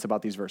statements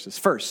about these verses.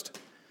 First,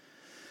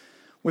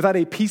 without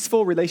a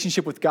peaceful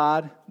relationship with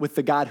God, with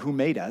the God who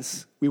made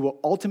us, we will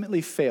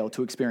ultimately fail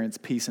to experience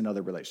peace in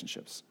other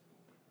relationships.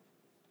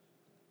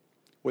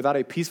 Without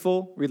a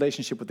peaceful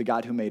relationship with the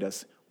God who made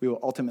us, we will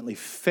ultimately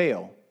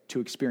fail to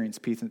experience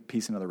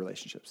peace in other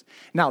relationships.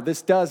 Now,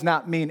 this does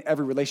not mean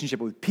every relationship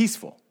will be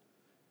peaceful.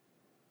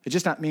 It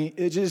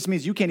just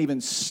means you can't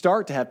even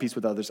start to have peace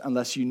with others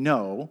unless you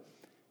know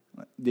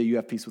that you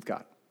have peace with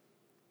God.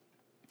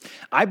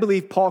 I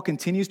believe Paul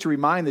continues to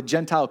remind the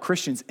Gentile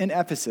Christians in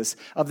Ephesus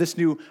of this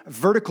new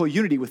vertical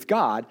unity with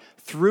God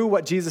through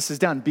what Jesus has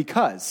done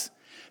because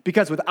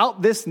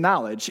without this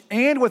knowledge,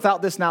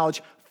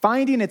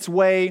 finding its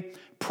way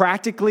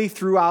practically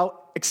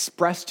throughout,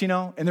 expressed,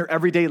 in their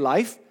everyday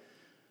life,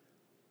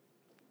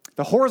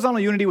 the horizontal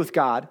unity with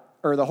God,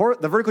 or the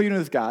vertical unity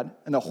with God,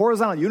 and the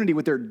horizontal unity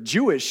with their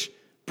Jewish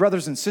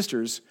brothers and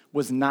sisters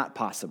was not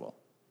possible.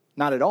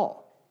 Not at all.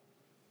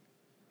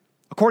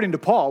 According to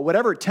Paul,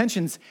 whatever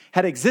tensions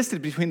had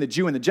existed between the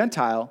Jew and the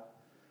Gentile,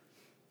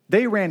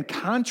 they ran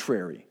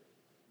contrary.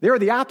 They are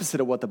the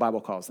opposite of what the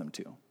Bible calls them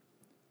to.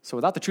 So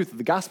without the truth of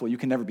the gospel, you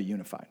can never be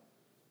unified.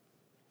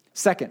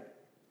 Second,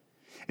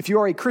 if you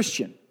are a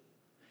Christian,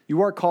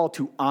 You are called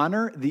to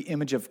honor the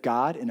image of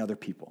God in other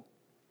people.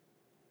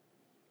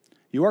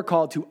 You are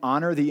called to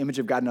honor the image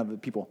of God in other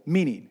people,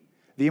 meaning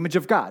the image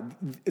of God.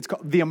 It's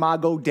called the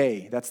Imago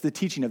Dei. That's the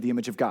teaching of the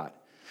image of God.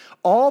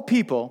 All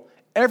people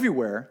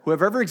everywhere who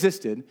have ever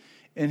existed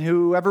and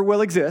whoever will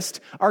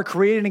exist are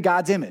created in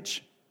God's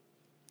image.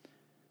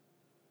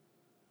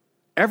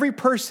 Every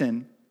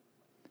person,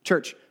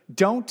 church,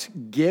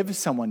 don't give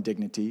someone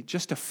dignity,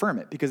 just affirm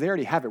it because they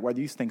already have it, whether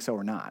you think so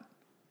or not.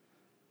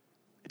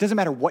 It doesn't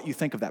matter what you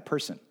think of that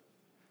person,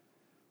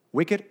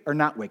 wicked or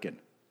not wicked.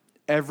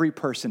 Every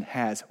person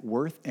has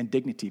worth and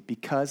dignity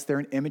because they're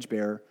an image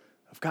bearer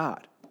of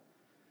God.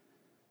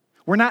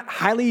 We're not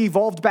highly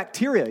evolved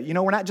bacteria.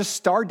 We're not just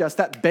stardust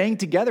that banged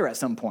together at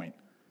some point.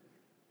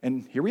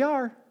 And here we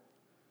are.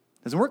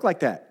 Doesn't work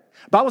like that.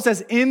 The Bible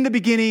says, in the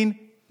beginning,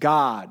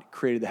 God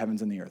created the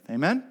heavens and the earth.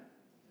 Amen?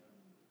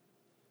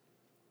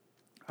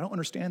 I don't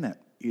understand that.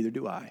 Either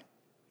do I.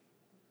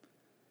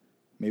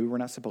 Maybe we're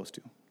not supposed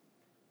to.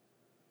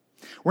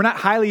 We're not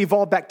highly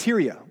evolved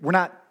bacteria. We're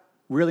not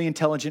really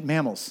intelligent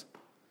mammals.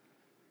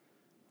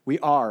 We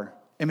are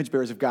image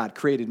bearers of God,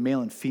 created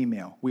male and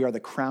female. We are the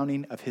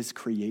crowning of his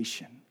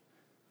creation.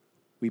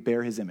 We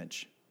bear his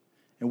image.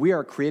 And we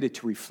are created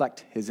to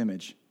reflect his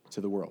image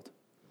to the world.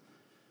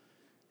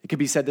 It could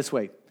be said this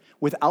way: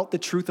 without the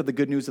truth of the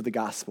good news of the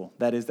gospel,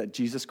 that is, that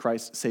Jesus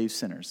Christ saves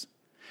sinners,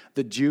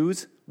 the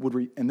Jews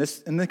would, in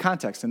this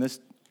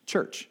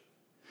church,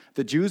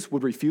 the Jews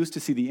would refuse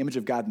to see the image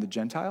of God in the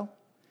Gentile,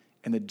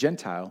 and the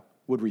Gentile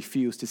would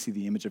refuse to see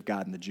the image of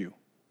God in the Jew.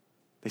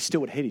 They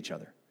still would hate each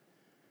other.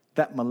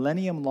 That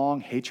millennium-long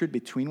hatred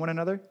between one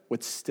another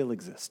would still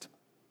exist.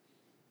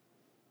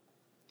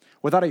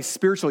 Without a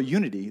spiritual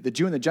unity, the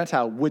Jew and the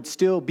Gentile would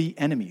still be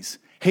enemies.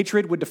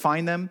 Hatred would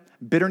define them.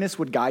 Bitterness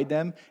would guide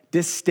them.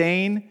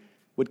 Disdain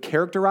would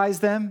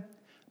characterize them.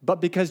 But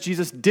because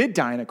Jesus did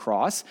die on a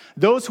cross,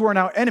 those who are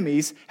now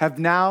enemies have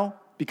now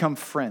become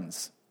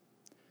friends.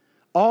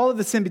 All of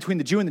the sin between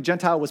the Jew and the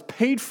Gentile was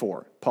paid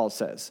for, Paul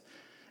says.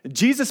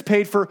 Jesus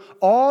paid for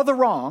all the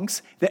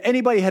wrongs that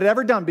anybody had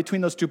ever done between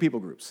those two people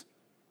groups.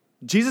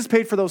 Jesus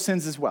paid for those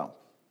sins as well.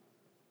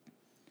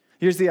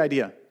 Here's the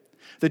idea.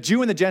 The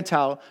Jew and the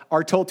Gentile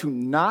are told to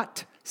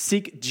not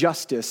seek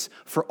justice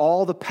for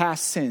all the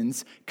past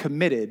sins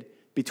committed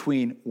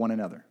between one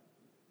another.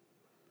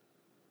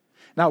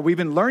 Now, we've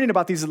been learning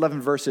about these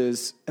 11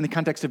 verses in the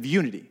context of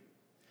unity.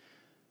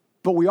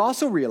 But we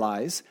also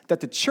realize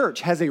that the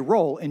church has a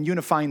role in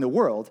unifying the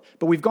world,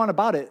 but we've gone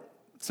about it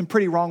some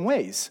pretty wrong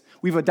ways.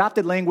 We've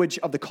adopted language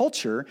of the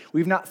culture.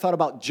 We've not thought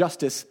about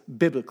justice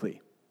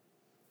biblically.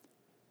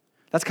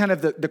 That's kind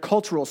of the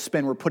cultural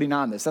spin we're putting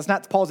on this. That's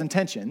not Paul's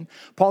intention.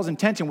 Paul's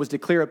intention was to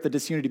clear up the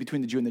disunity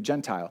between the Jew and the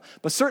Gentile.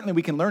 But certainly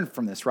we can learn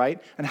from this,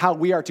 right? And how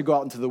we are to go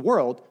out into the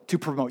world to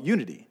promote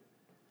unity.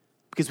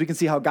 Because we can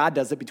see how God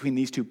does it between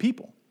these two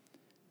people.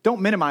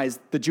 Don't minimize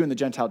the Jew and the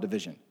Gentile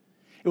division.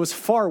 It was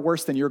far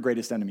worse than your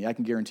greatest enemy. I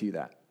can guarantee you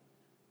that.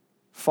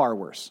 Far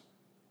worse.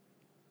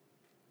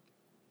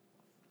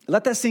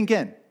 Let that sink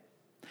in.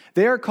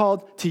 They are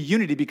called to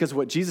unity because of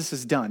what Jesus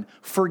has done,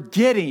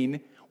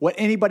 forgetting what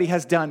anybody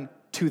has done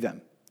to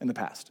them in the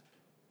past.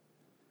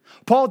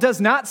 Paul does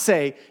not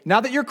say,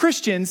 now that you're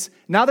Christians,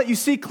 now that you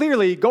see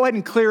clearly, go ahead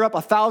and clear up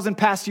 1,000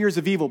 past years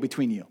of evil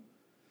between you.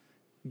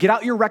 Get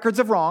out your records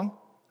of wrong.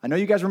 I know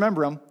you guys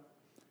remember them.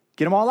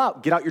 Get them all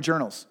out. Get out your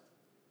journals.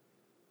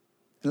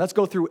 And let's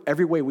go through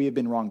every way we have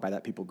been wronged by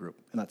that people group,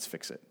 and let's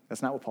fix it.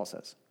 That's not what Paul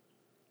says.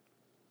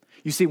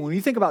 You see, when we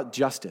think about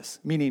justice,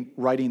 meaning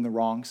righting the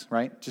wrongs,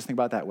 right? Just think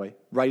about it that way.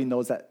 Righting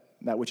those that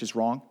which is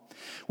wrong.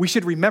 We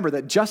should remember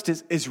that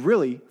justice is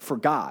really for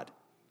God.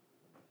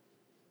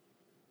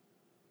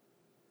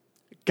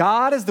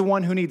 God is the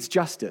one who needs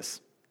justice,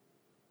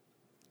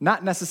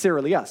 not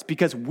necessarily us,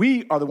 because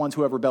we are the ones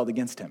who have rebelled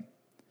against him.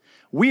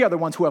 We are the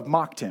ones who have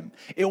mocked him.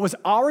 It was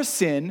our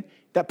sin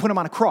that put him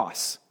on a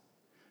cross.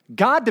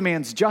 God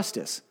demands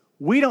justice.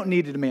 We don't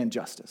need to demand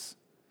justice.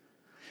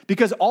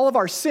 Because all of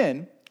our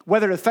sin,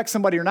 whether it affects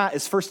somebody or not,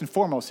 is first and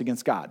foremost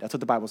against God. That's what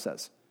the Bible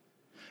says.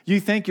 You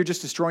think you're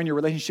just destroying your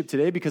relationship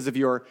today because of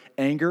your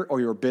anger or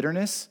your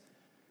bitterness?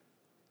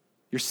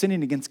 You're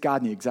sinning against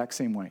God in the exact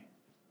same way.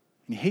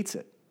 And he hates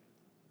it.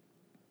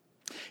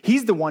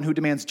 He's the one who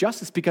demands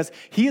justice because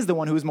he is the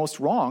one who is most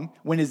wrong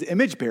when his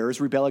image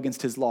bearers rebel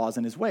against his laws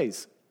and his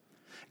ways.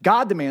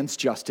 God demands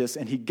justice,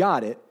 and he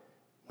got it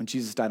when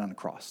Jesus died on the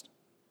cross.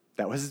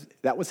 That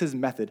was his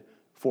method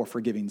for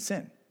forgiving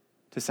sin,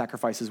 to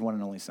sacrifice his one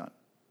and only son.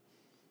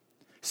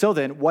 So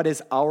then, what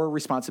is our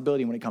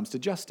responsibility when it comes to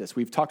justice?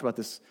 We've talked about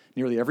this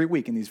nearly every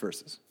week in these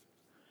verses.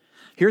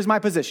 Here's my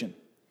position.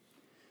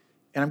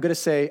 And I'm going to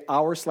say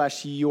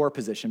our/your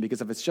position,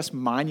 because if it's just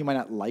mine, you might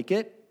not like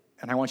it,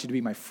 and I want you to be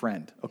my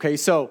friend. Okay,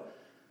 so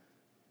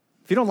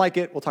if you don't like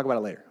it, we'll talk about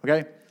it later,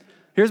 okay?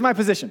 Here's my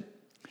position.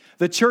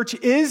 The church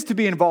is to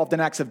be involved in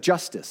acts of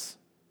justice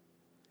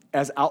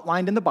as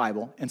outlined in the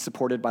Bible and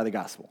supported by the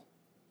gospel.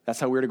 That's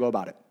how we're to go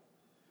about it.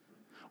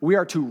 We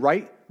are to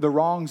right the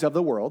wrongs of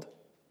the world,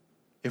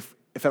 if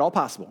at all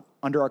possible,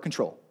 under our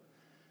control,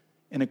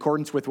 in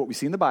accordance with what we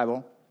see in the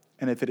Bible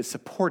and if it is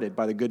supported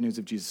by the good news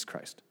of Jesus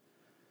Christ.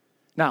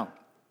 Now,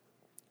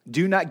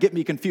 do not get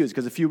me confused,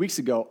 because a few weeks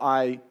ago,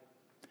 I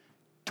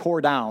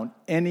tore down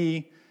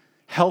any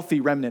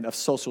healthy remnant of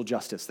social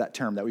justice, that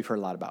term that we've heard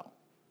a lot about.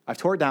 I've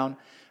tore it down.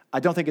 I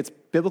don't think it's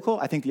biblical.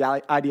 I think the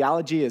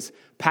ideology is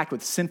packed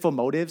with sinful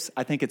motives.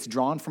 I think it's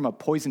drawn from a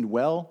poisoned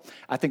well.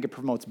 I think it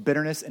promotes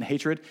bitterness and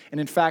hatred, and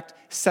in fact,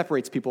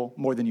 separates people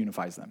more than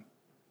unifies them.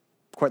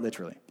 Quite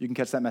literally. You can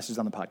catch that message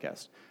on the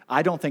podcast.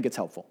 I don't think it's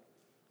helpful.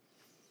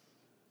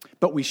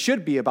 But we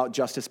should be about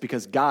justice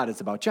because God is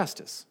about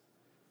justice.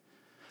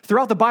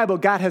 Throughout the Bible,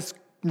 God has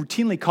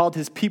routinely called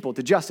his people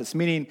to justice,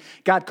 meaning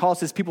God calls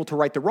his people to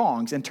right the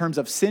wrongs in terms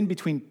of sin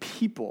between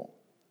people.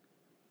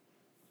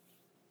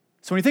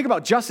 So when you think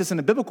about justice in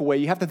a biblical way,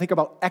 you have to think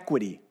about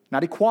equity,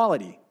 not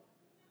equality.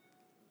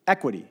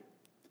 Equity.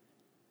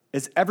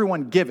 Is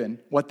everyone given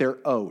what they're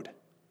owed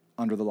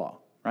under the law,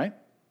 right?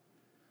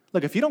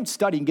 Look, if you don't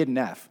study and get an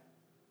F,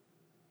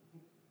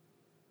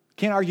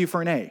 can't argue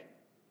for an A,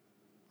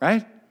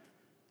 right?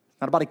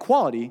 It's not about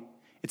equality,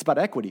 it's about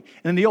equity.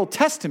 And in the Old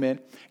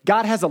Testament,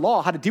 God has a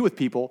law how to deal with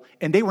people,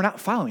 and they were not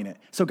following it.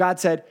 So God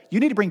said, you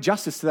need to bring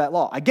justice to that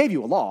law. I gave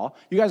you a law.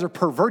 You guys are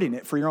perverting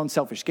it for your own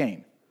selfish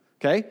gain.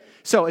 Okay?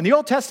 So in the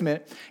Old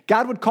Testament,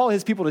 God would call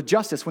his people to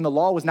justice when the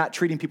law was not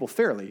treating people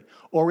fairly,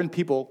 or when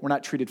people were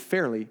not treated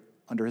fairly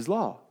under his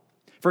law.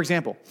 For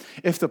example,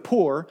 if the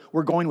poor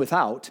were going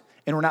without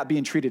and were not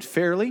being treated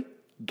fairly,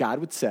 God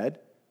would said,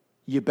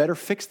 you better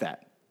fix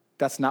that.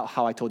 That's not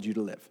how I told you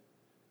to live.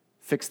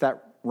 Fix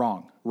that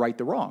wrong. Right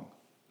the wrong.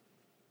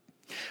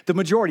 The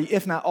majority,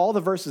 if not all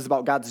the verses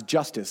about God's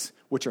justice,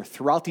 which are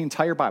throughout the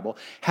entire Bible,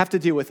 have to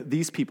do with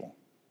these people: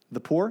 the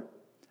poor,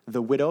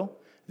 the widow,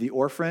 the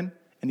orphan,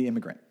 and the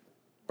immigrant,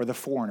 or the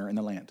foreigner in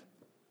the land.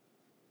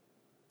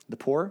 The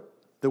poor,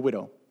 the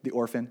widow, the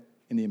orphan,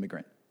 and the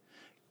immigrant.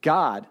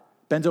 God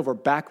bends over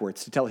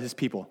backwards to tell his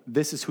people,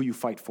 this is who you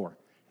fight for.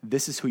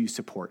 This is who you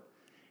support.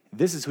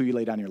 This is who you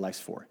lay down your lives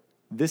for.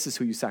 This is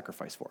who you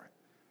sacrifice for.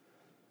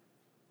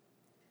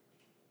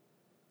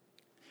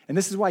 And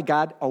this is why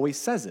God always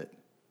says it.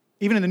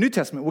 Even in the New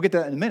Testament, we'll get to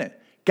that in a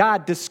minute.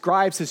 God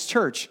describes his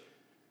church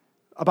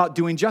about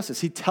doing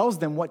justice. He tells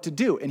them what to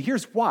do. And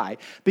here's why.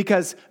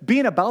 Because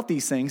being about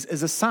these things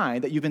is a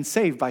sign that you've been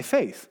saved by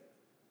faith.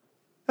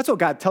 That's what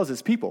God tells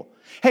his people.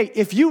 Hey,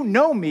 if you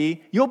know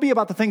me, you'll be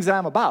about the things that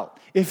I'm about.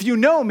 If you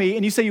know me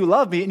and you say you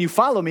love me and you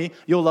follow me,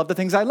 you'll love the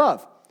things I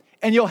love.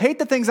 And you'll hate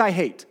the things I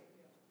hate.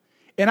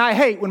 And I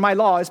hate when my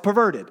law is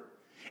perverted.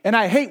 And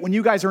I hate when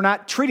you guys are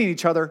not treating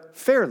each other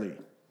fairly.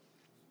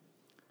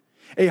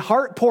 A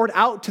heart poured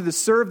out to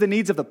serve the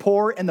needs of the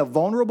poor and the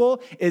vulnerable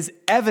is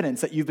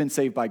evidence that you've been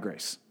saved by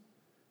grace.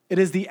 It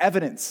is the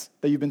evidence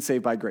that you've been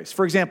saved by grace.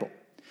 For example,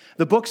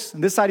 the books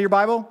on this side of your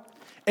Bible,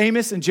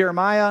 Amos and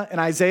Jeremiah and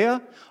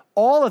Isaiah,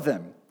 all of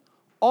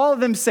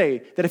them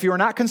say that if you are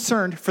not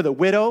concerned for the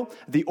widow,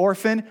 the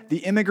orphan, the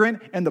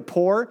immigrant, and the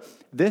poor,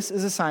 this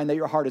is a sign that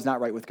your heart is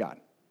not right with God.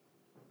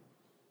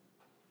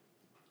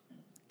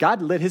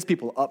 God lit his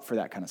people up for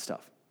that kind of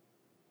stuff.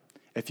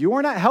 If you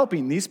are not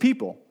helping these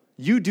people,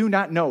 you do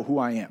not know who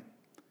I am.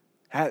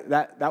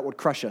 That would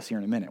crush us here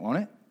in a minute, won't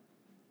it?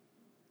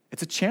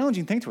 It's a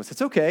challenging thing to us.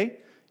 It's okay.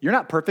 You're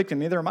not perfect,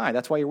 and neither am I.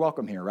 That's why you're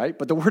welcome here, right?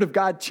 But the Word of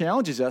God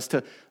challenges us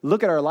to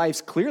look at our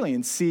lives clearly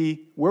and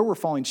see where we're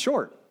falling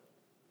short.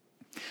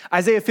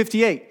 Isaiah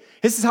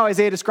 58, this is how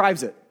Isaiah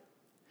describes it.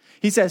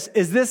 He says,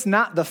 is this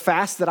not the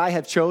fast that I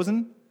have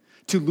chosen?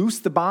 To loose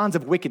the bonds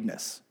of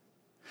wickedness,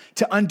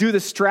 to undo the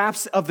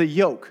straps of the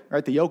yoke.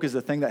 Right? The yoke is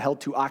the thing that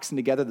held two oxen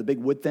together, the big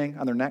wood thing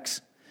on their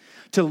necks.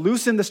 To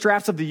loosen the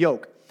straps of the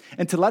yoke,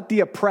 and to let the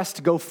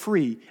oppressed go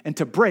free, and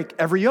to break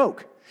every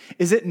yoke.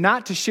 Is it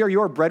not to share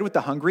your bread with the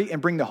hungry and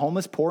bring the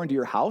homeless poor into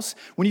your house?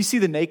 When you see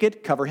the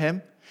naked, cover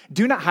him.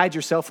 Do not hide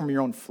yourself from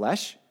your own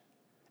flesh.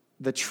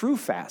 The true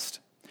fast,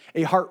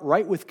 a heart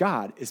right with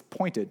God, is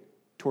pointed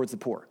towards the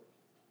poor.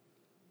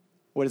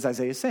 What is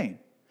Isaiah saying?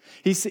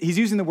 He's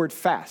using the word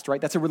fast,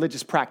 right? That's a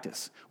religious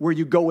practice where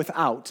you go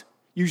without,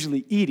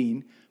 usually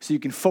eating, so you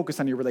can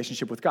focus on your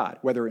relationship with God,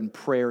 whether in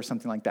prayer or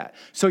something like that.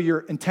 So you're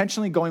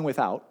intentionally going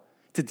without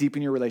to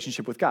deepen your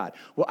relationship with God.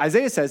 What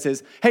Isaiah says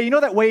is, hey, you know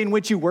that way in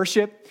which you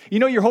worship? You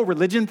know your whole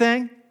religion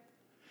thing?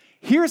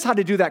 Here's how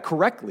to do that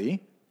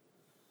correctly.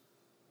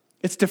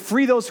 It's to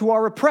free those who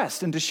are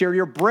oppressed and to share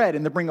your bread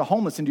and to bring the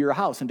homeless into your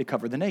house and to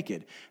cover the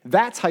naked.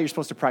 That's how you're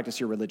supposed to practice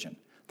your religion.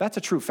 That's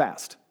a true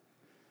fast.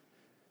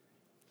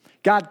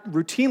 God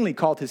routinely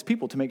called his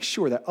people to make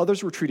sure that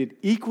others were treated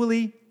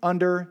equally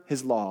under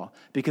his law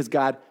because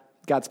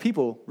God's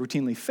people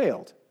routinely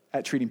failed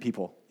at treating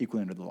people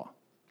equally under the law.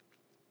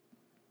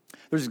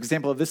 There's an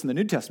example of this in the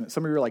New Testament.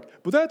 Some of you are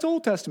like, but that's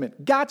Old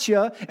Testament.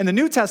 Gotcha. In the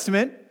New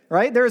Testament,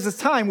 right, there is this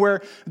time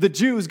where the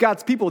Jews,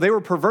 God's people, they were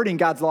perverting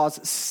God's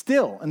laws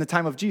still in the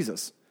time of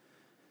Jesus.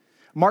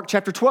 Mark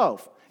chapter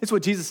 12, it's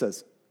what Jesus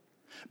says.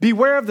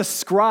 Beware of the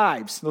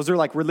scribes. Those are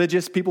like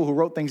religious people who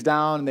wrote things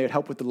down and they would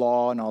help with the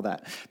law and all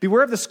that.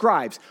 Beware of the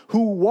scribes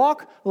who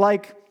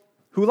like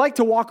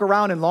to walk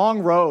around in long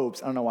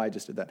robes. I don't know why I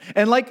just did that.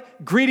 And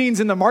like greetings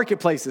in the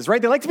marketplaces,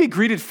 right? They like to be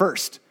greeted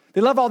first.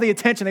 They love all the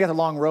attention. They got the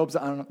long robes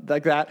on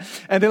like that.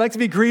 And they like to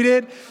be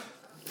greeted.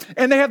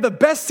 And they have the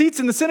best seats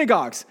in the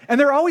synagogues. And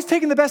they're always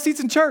taking the best seats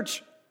in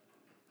church.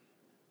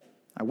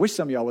 I wish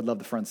some of y'all would love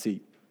the front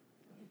seat.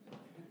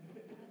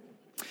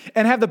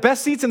 And have the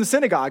best seats in the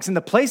synagogues and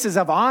the places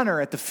of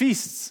honor at the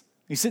feasts.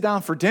 You sit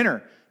down for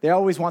dinner. They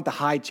always want the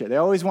high chair. They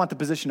always want the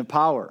position of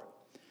power.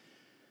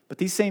 But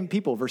these same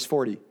people, verse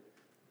 40,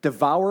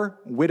 devour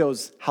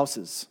widows'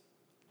 houses.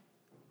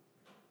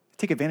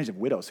 They take advantage of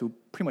widows who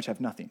pretty much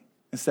have nothing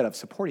instead of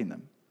supporting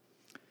them.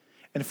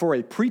 And for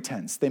a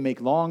pretense, they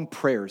make long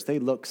prayers. They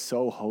look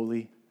so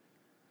holy.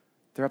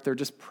 They're up there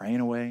just praying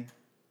away.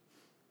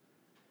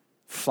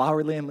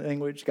 Flowery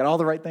language, got all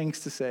the right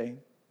things to say.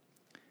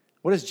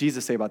 What does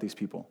Jesus say about these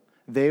people?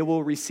 They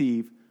will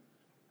receive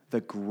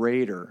the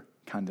greater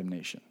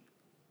condemnation.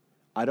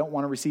 I don't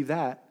want to receive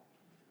that.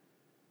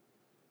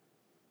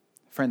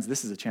 Friends,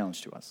 this is a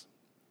challenge to us.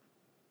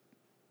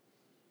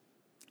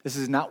 This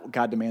is not what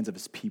God demands of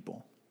his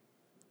people.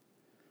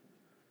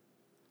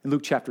 In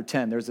Luke chapter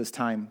 10, there's this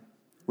time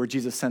where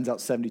Jesus sends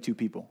out 72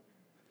 people.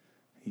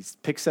 He's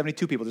picked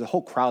 72 people. There's a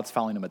whole crowd's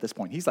following him at this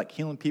point. He's like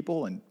healing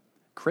people and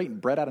creating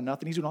bread out of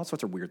nothing. He's doing all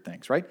sorts of weird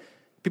things, right?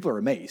 People are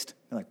amazed.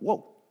 They're like,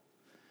 whoa.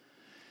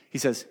 He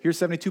says, here's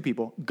 72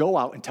 people. Go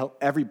out and tell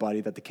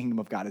everybody that the kingdom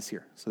of God is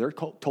here. So they're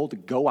told to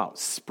go out,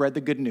 spread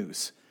the good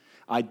news.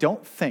 I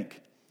don't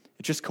think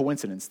it's just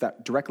coincidence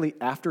that directly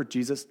after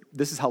Jesus,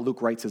 this is how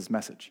Luke writes his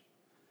message.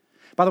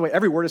 By the way,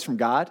 every word is from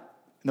God,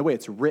 and the way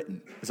it's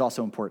written is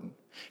also important.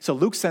 So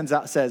Luke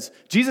says,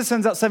 Jesus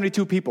sends out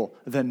 72 people.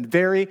 The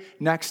very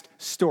next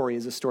story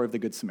is a story of the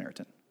Good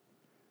Samaritan,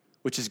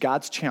 which is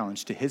God's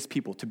challenge to his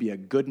people to be a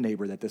good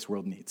neighbor that this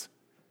world needs.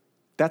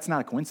 That's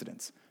not a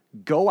coincidence.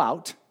 Go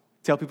out,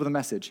 tell people the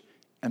message,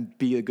 and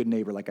be a good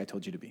neighbor like I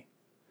told you to be.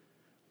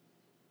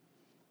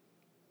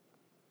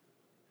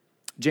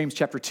 James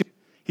chapter 2,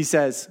 he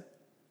says,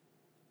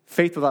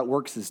 faith without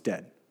works is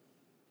dead.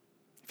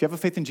 If you have a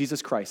faith in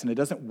Jesus Christ and it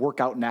doesn't work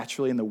out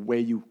naturally in the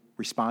way you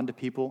respond to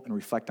people and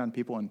reflect on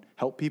people and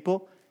help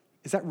people,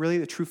 is that really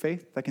the true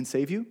faith that can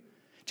save you?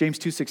 James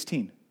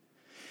 2:16.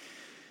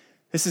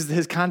 This is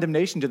his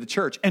condemnation to the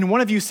church. And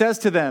one of you says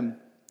to them,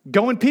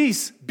 go in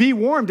peace, be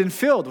warmed and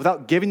filled,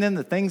 without giving them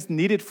the things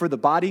needed for the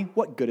body.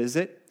 What good is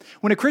it?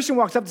 When a Christian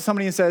walks up to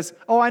somebody and says,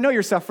 oh, I know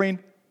you're suffering,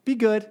 be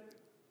good.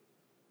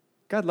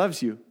 God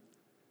loves you.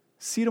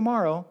 See you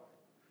tomorrow.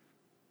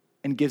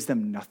 And gives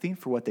them nothing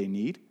for what they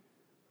need.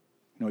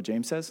 You know what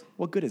James says?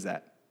 What good is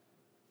that?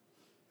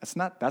 That's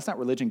not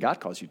religion God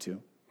calls you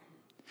to.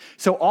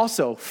 So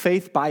also,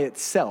 faith by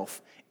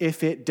itself,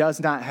 if it does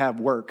not have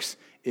works,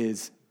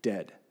 is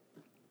dead.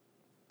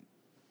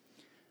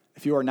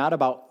 If you are not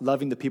about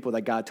loving the people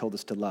that God told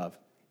us to love,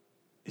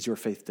 is your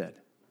faith dead?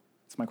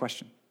 That's my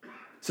question.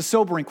 It's a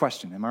sobering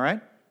question, am I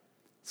right?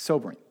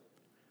 Sobering.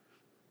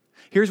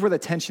 Here's where the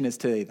tension is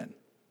today then.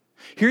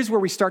 Here's where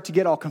we start to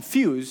get all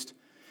confused.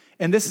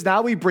 And this is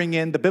now we bring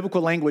in the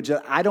biblical language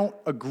that I don't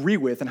agree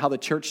with and how the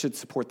church should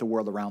support the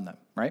world around them,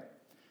 right?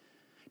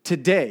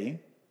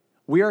 Today,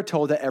 we are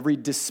told that every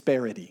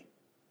disparity,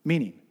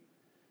 meaning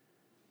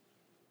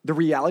the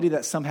reality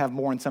that some have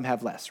more and some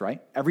have less,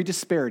 right? Every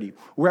disparity,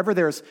 wherever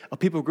there's a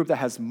people group that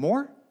has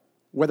more,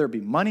 whether it be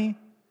money,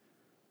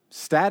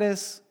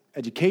 status,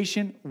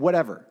 education,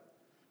 whatever,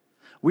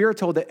 we are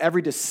told that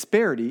every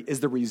disparity is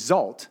the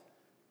result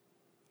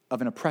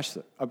of an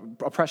oppression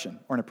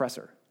or an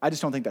oppressor. I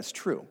just don't think that's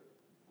true.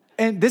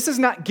 And this is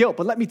not guilt,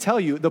 but let me tell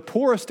you, the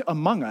poorest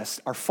among us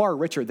are far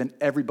richer than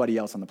everybody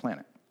else on the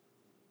planet.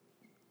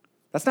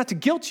 That's not to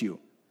guilt you,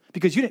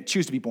 because you didn't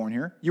choose to be born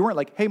here. You weren't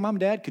like, hey, mom,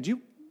 dad, could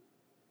you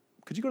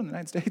go to the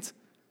United States?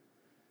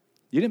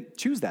 You didn't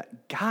choose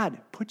that. God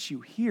put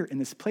you here in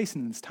this place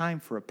and in this time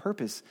for a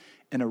purpose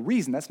and a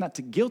reason. That's not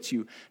to guilt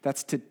you.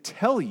 That's to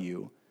tell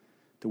you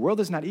the world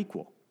is not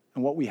equal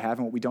in what we have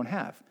and what we don't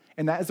have.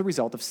 And that is the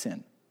result of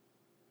sin.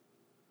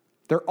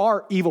 There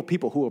are evil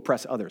people who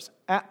oppress others.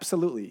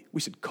 Absolutely. We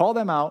should call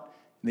them out,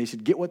 and they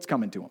should get what's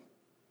coming to them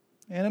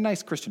in a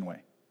nice Christian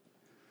way.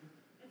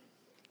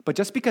 But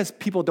just because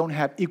people don't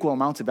have equal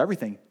amounts of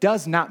everything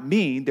does not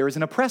mean there is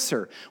an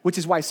oppressor, which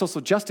is why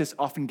social justice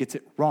often gets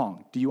it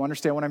wrong. Do you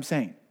understand what I'm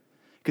saying?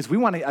 Because we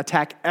want to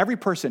attack every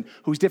person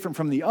who's different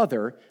from the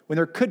other when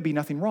there could be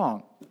nothing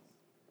wrong.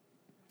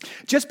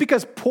 Just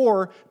because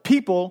poor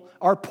people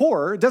are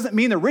poorer doesn't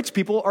mean the rich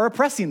people are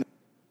oppressing them.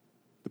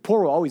 The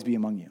poor will always be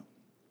among you.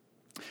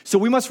 So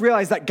we must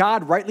realize that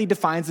God rightly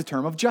defines the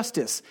term of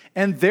justice,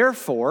 and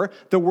therefore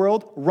the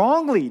world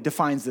wrongly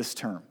defines this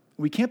term.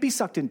 We can't be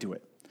sucked into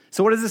it.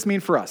 So what does this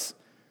mean for us?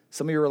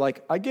 Some of you are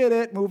like, I get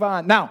it, move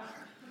on. Now,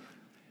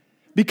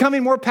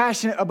 becoming more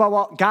passionate about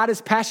what God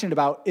is passionate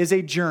about is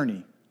a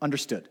journey.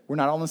 Understood. We're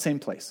not all in the same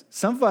place.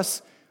 Some of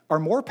us are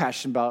more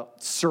passionate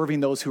about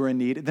serving those who are in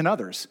need than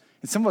others.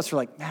 And some of us are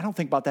like, I don't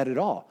think about that at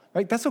all.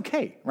 Right? That's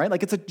okay, right?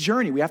 Like it's a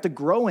journey. We have to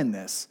grow in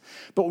this.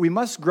 But we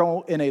must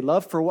grow in a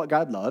love for what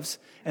God loves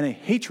and a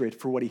hatred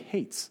for what he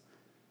hates.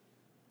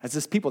 As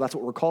this people, that's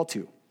what we're called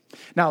to.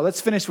 Now, let's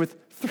finish with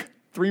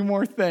three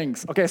more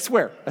things. Okay, I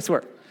swear.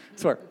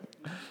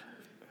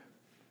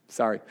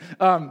 Sorry.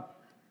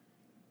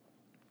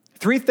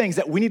 3 things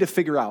that we need to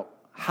figure out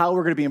how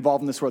we're going to be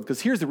involved in this world.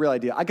 Because here's the real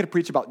idea. I could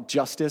preach about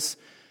justice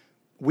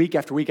week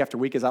after week after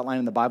week as outlined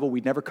in the Bible.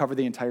 We'd never cover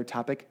the entire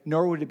topic,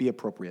 nor would it be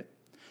appropriate.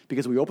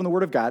 Because we open the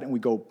Word of God and we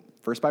go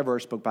verse by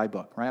verse, book by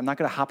book, right? I'm not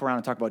going to hop around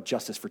and talk about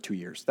justice for 2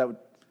 years.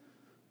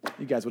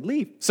 You guys would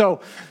leave.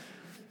 So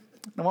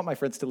I want my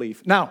friends to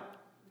leave. Now,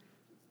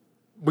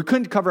 we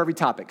couldn't cover every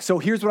topic. So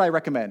here's what I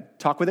recommend.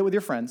 Talk with it with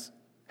your friends.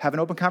 Have an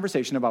open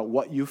conversation about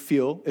what you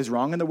feel is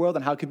wrong in the world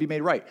and how it could be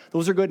made right.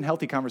 Those are good and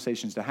healthy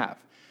conversations to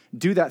have.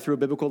 Do that through a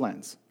biblical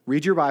lens.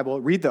 Read your Bible.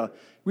 Read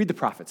the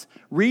prophets.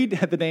 Read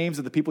the names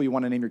of the people you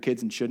want to name your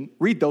kids and shouldn't.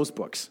 Read those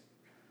books.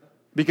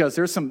 Because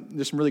there's some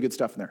really good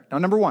stuff in there. Now,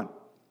 number 1,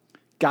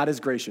 God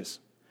is gracious.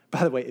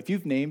 By the way, if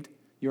you've named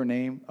your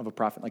name of a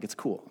prophet, like, it's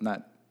cool.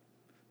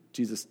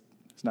 Jesus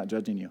is not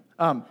judging you.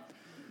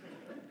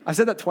 I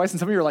said that twice, and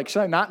some of you are like,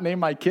 should I not name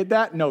my kid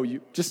that? No,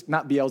 you just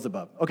not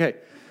Beelzebub. Okay.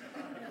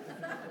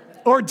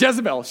 Or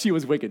Jezebel. She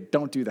was wicked.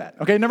 Don't do that.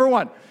 Okay, number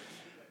 1,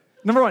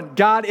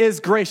 God is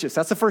gracious.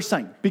 That's the first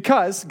thing.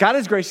 Because God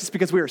is gracious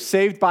because we are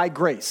saved by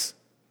grace.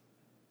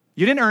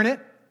 You didn't earn it.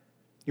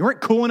 You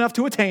weren't cool enough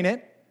to attain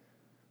it.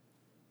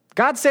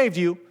 God saved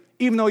you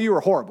even though you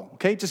were horrible,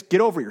 okay? Just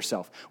get over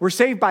yourself. We're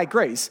saved by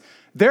grace.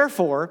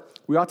 Therefore,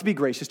 we ought to be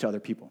gracious to other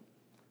people.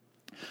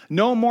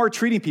 No more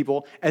treating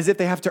people as if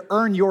they have to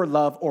earn your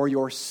love or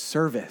your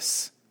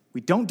service.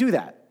 We don't do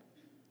that.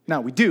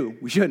 Now, we do.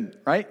 We shouldn't,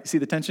 right? See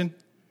the tension?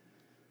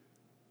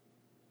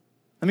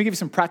 Let me give you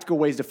some practical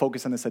ways to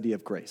focus on this idea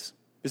of grace.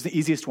 It's the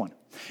easiest one.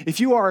 If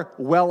you are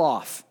well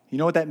off, you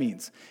know what that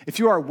means. If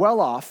you are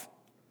well off,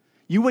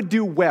 you would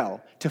do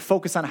well to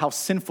focus on how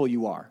sinful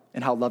you are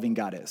and how loving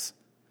God is.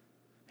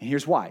 And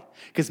here's why.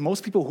 Because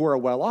most people who are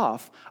well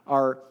off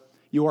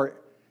you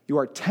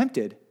are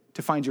tempted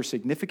to find your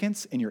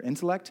significance in your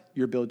intellect,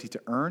 your ability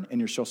to earn, and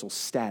your social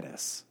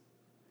status.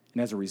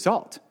 And as a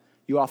result,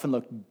 you often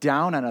look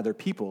down on other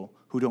people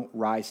who don't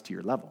rise to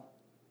your level.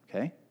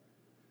 Okay?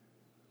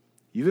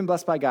 You've been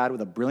blessed by God with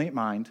a brilliant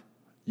mind.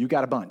 You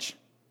got a bunch.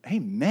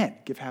 Amen.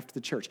 Give half to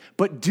the church.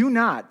 But do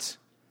not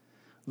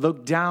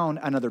look down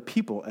on other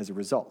people as a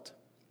result.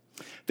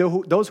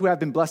 Those who have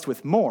been blessed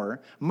with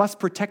more must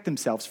protect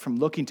themselves from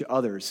looking to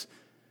others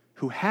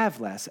who have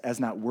less as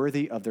not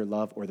worthy of their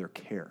love or their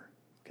care.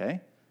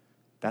 Okay?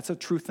 That's a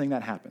true thing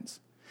that happens.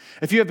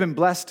 If you have been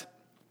blessed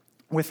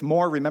with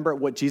more, remember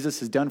what Jesus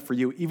has done for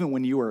you. Even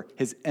when you were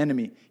his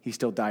enemy, he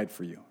still died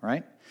for you,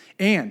 right?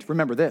 And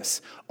remember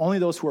this, only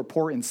those who are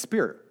poor in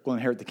spirit will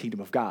inherit the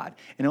kingdom of God.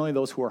 And only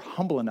those who are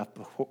humble enough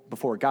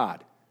before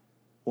God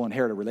will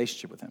inherit a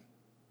relationship with him.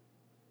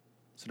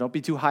 So don't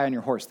be too high on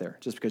your horse there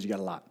just because you got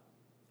a lot.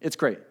 It's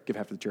great. Give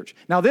half to the church.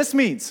 Now this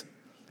means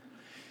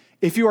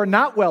if you are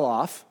not well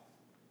off,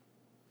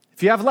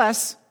 if you have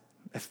less,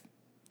 if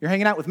you're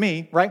hanging out with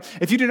me, right?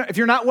 If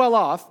you're not well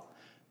off,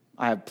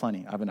 I have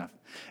plenty. I have enough.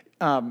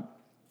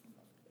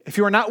 If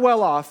you are not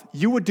well off,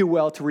 you would do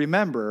well to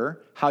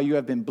remember how you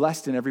have been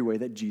blessed in every way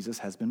that Jesus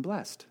has been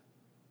blessed.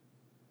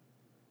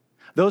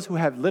 Those who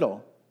have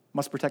little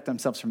must protect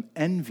themselves from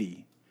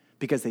envy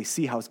because they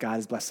see how God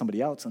has blessed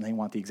somebody else and they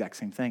want the exact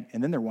same thing.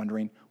 And then they're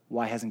wondering,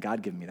 why hasn't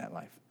God given me that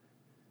life?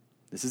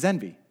 This is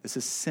envy. This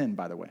is sin,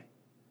 by the way.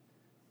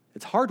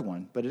 It's a hard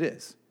one, but it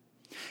is.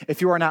 If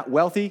you are not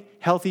wealthy,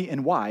 healthy,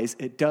 and wise,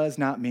 it does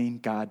not mean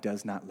God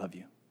does not love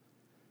you.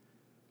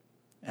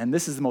 And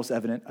this is the most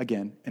evident,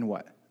 again, in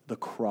what? The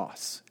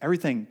cross.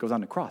 Everything goes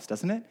on the cross,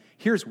 doesn't it?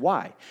 Here's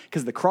why.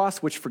 Because the cross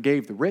which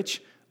forgave the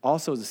rich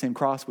also is the same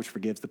cross which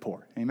forgives the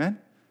poor. Amen?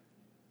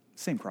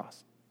 Same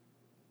cross.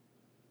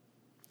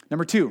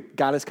 Number 2,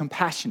 God is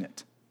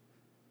compassionate.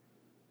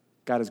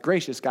 God is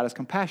gracious. God is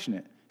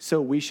compassionate.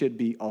 So we should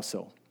be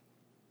also.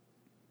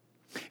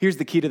 Here's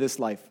the key to this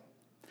life.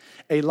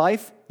 A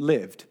life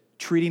lived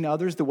treating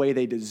others the way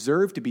they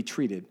deserve to be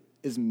treated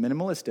is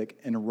minimalistic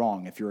and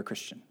wrong if you're a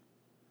Christian.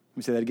 Let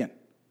me say that again.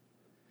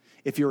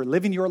 If you're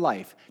living your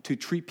life to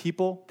treat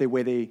people the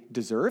way they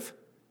deserve,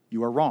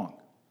 you are wrong.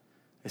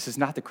 This is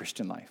not the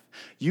Christian life.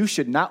 You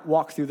should not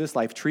walk through this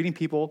life treating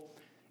people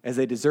as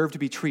they deserve to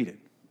be treated.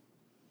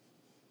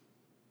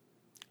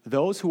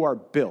 Those who are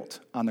built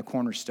on the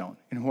cornerstone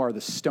and who are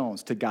the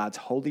stones to God's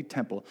holy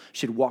temple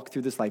should walk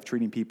through this life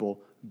treating people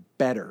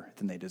better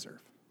than they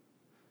deserve.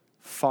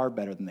 Far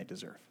better than they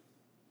deserve.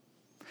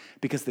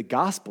 Because the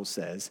gospel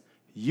says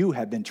you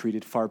have been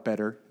treated far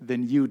better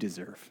than you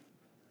deserve.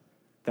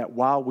 That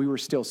while we were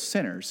still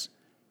sinners,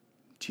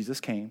 Jesus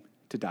came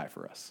to die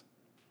for us.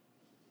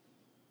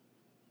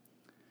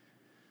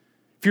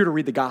 If you were to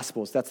read the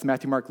Gospels, that's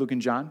Matthew, Mark, Luke,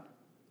 and John,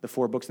 the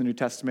 4 books of the New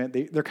Testament.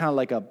 They're kind of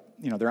like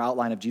their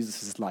outline of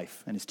Jesus'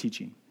 life and his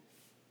teaching.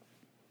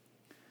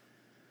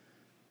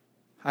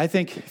 I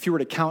think if you were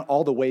to count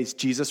all the ways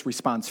Jesus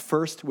responds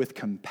first with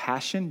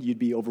compassion, you'd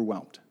be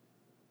overwhelmed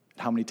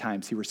at how many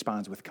times he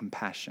responds with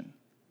compassion.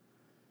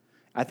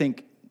 I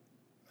think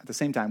at the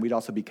same time, we'd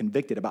also be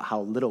convicted about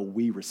how little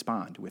we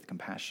respond with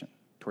compassion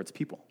towards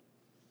people.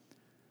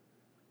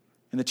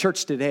 In the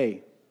church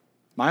today,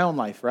 my own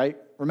life, right?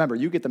 Remember,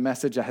 you get the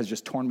message that has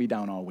just torn me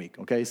down all week,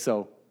 okay?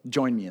 So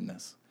join me in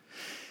this.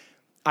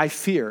 I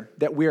fear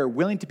that we are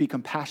willing to be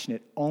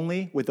compassionate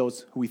only with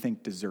those who we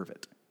think deserve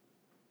it.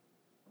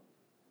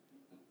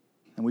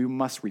 And we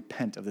must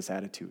repent of this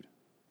attitude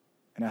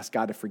and ask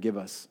God to forgive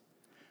us,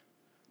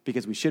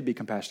 because we should be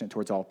compassionate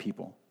towards all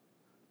people.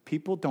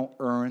 People don't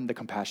earn the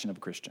compassion of a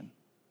Christian.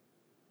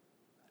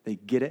 They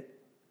get it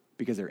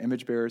because they're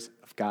image bearers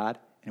of God,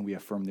 and we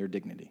affirm their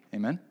dignity.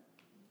 Amen?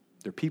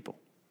 They're people.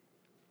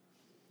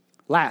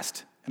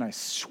 Last, and I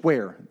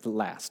swear the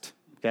last,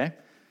 okay?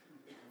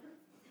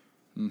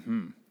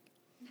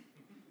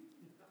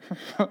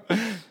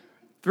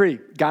 3,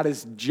 God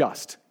is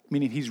just,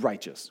 meaning he's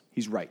righteous.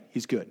 He's right.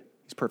 He's good.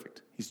 He's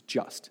perfect. He's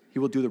just. He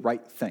will do the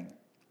right thing.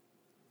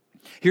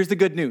 Here's the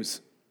good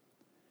news.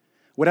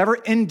 Whatever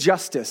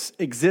injustice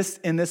exists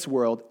in this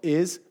world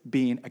is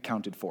being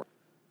accounted for.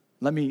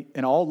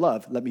 In all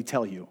love, let me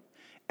tell you,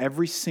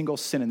 every single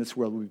sin in this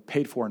world will be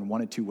paid for in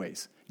one of two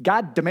ways.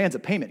 God demands a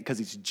payment because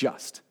he's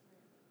just.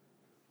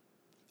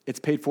 It's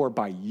paid for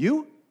by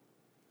you,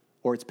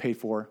 or it's paid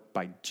for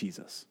by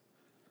Jesus.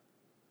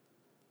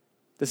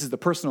 This is the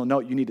personal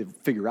note you need to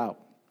figure out.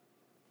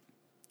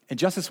 And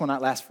justice will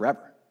not last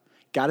forever.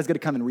 God is going to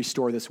come and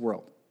restore this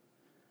world.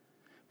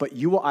 But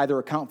you will either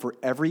account for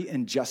every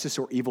injustice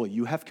or evil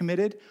you have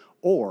committed,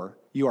 or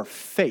your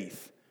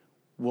faith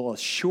will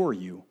assure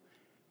you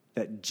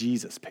that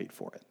Jesus paid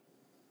for it.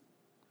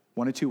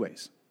 One of two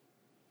ways.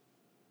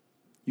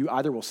 You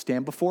either will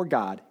stand before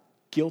God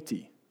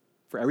guilty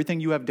for everything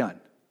you have done.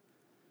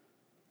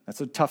 That's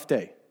a tough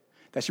day.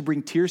 That should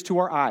bring tears to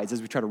our eyes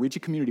as we try to reach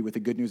a community with the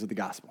good news of the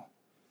gospel.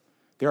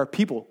 There are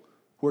people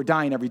who are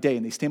dying every day,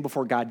 and they stand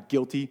before God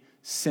guilty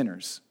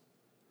sinners.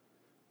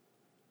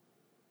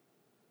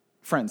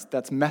 Friends,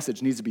 that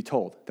message needs to be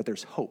told, that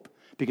there's hope,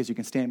 because you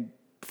can stand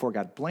before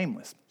God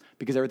blameless,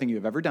 because everything you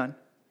have ever done,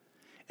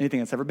 anything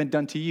that's ever been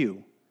done to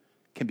you,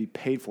 can be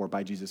paid for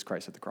by Jesus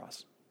Christ at the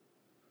cross.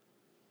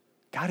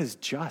 God is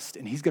just,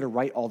 and he's going to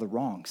right all the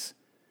wrongs.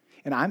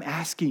 And I'm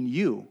asking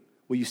you,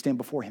 will you stand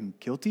before him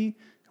guilty,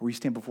 or will you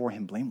stand before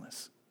him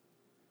blameless?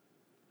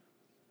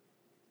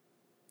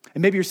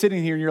 And maybe you're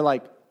sitting here and you're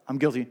like, I'm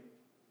guilty,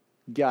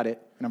 got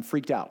it, and I'm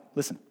freaked out.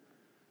 Listen,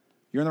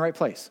 you're in the right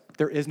place.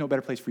 There is no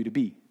better place for you to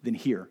be than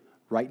here,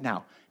 right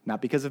now.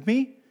 Not because of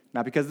me,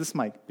 not because of this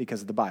mic,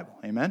 because of the Bible.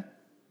 Amen?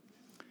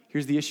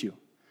 Here's the issue.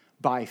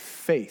 By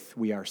faith,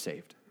 we are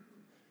saved.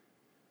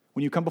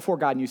 When you come before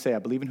God and you say, I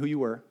believe in who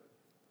you are,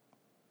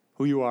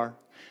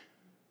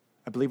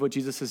 I believe what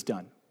Jesus has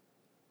done.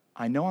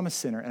 I know I'm a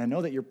sinner, and I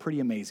know that you're pretty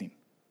amazing.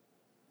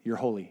 You're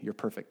holy, you're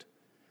perfect.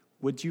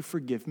 Would you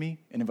forgive me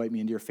and invite me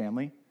into your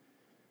family?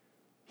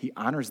 He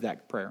honors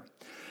that prayer.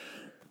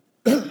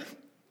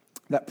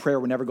 That prayer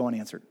will never go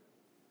unanswered.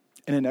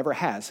 And it never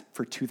has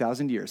for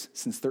 2,000 years,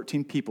 since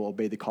 13 people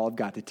obeyed the call of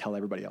God to tell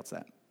everybody else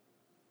that.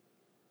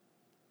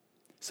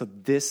 So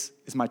this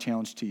is my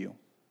challenge to you.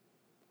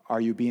 Are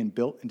you being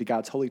built into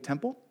God's holy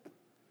temple?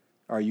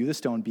 Or are you the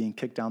stone being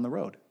kicked down the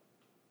road?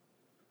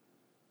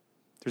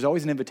 There's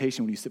always an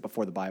invitation when you sit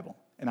before the Bible.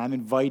 And I'm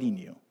inviting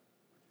you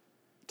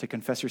to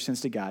confess your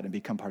sins to God and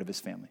become part of his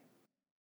family.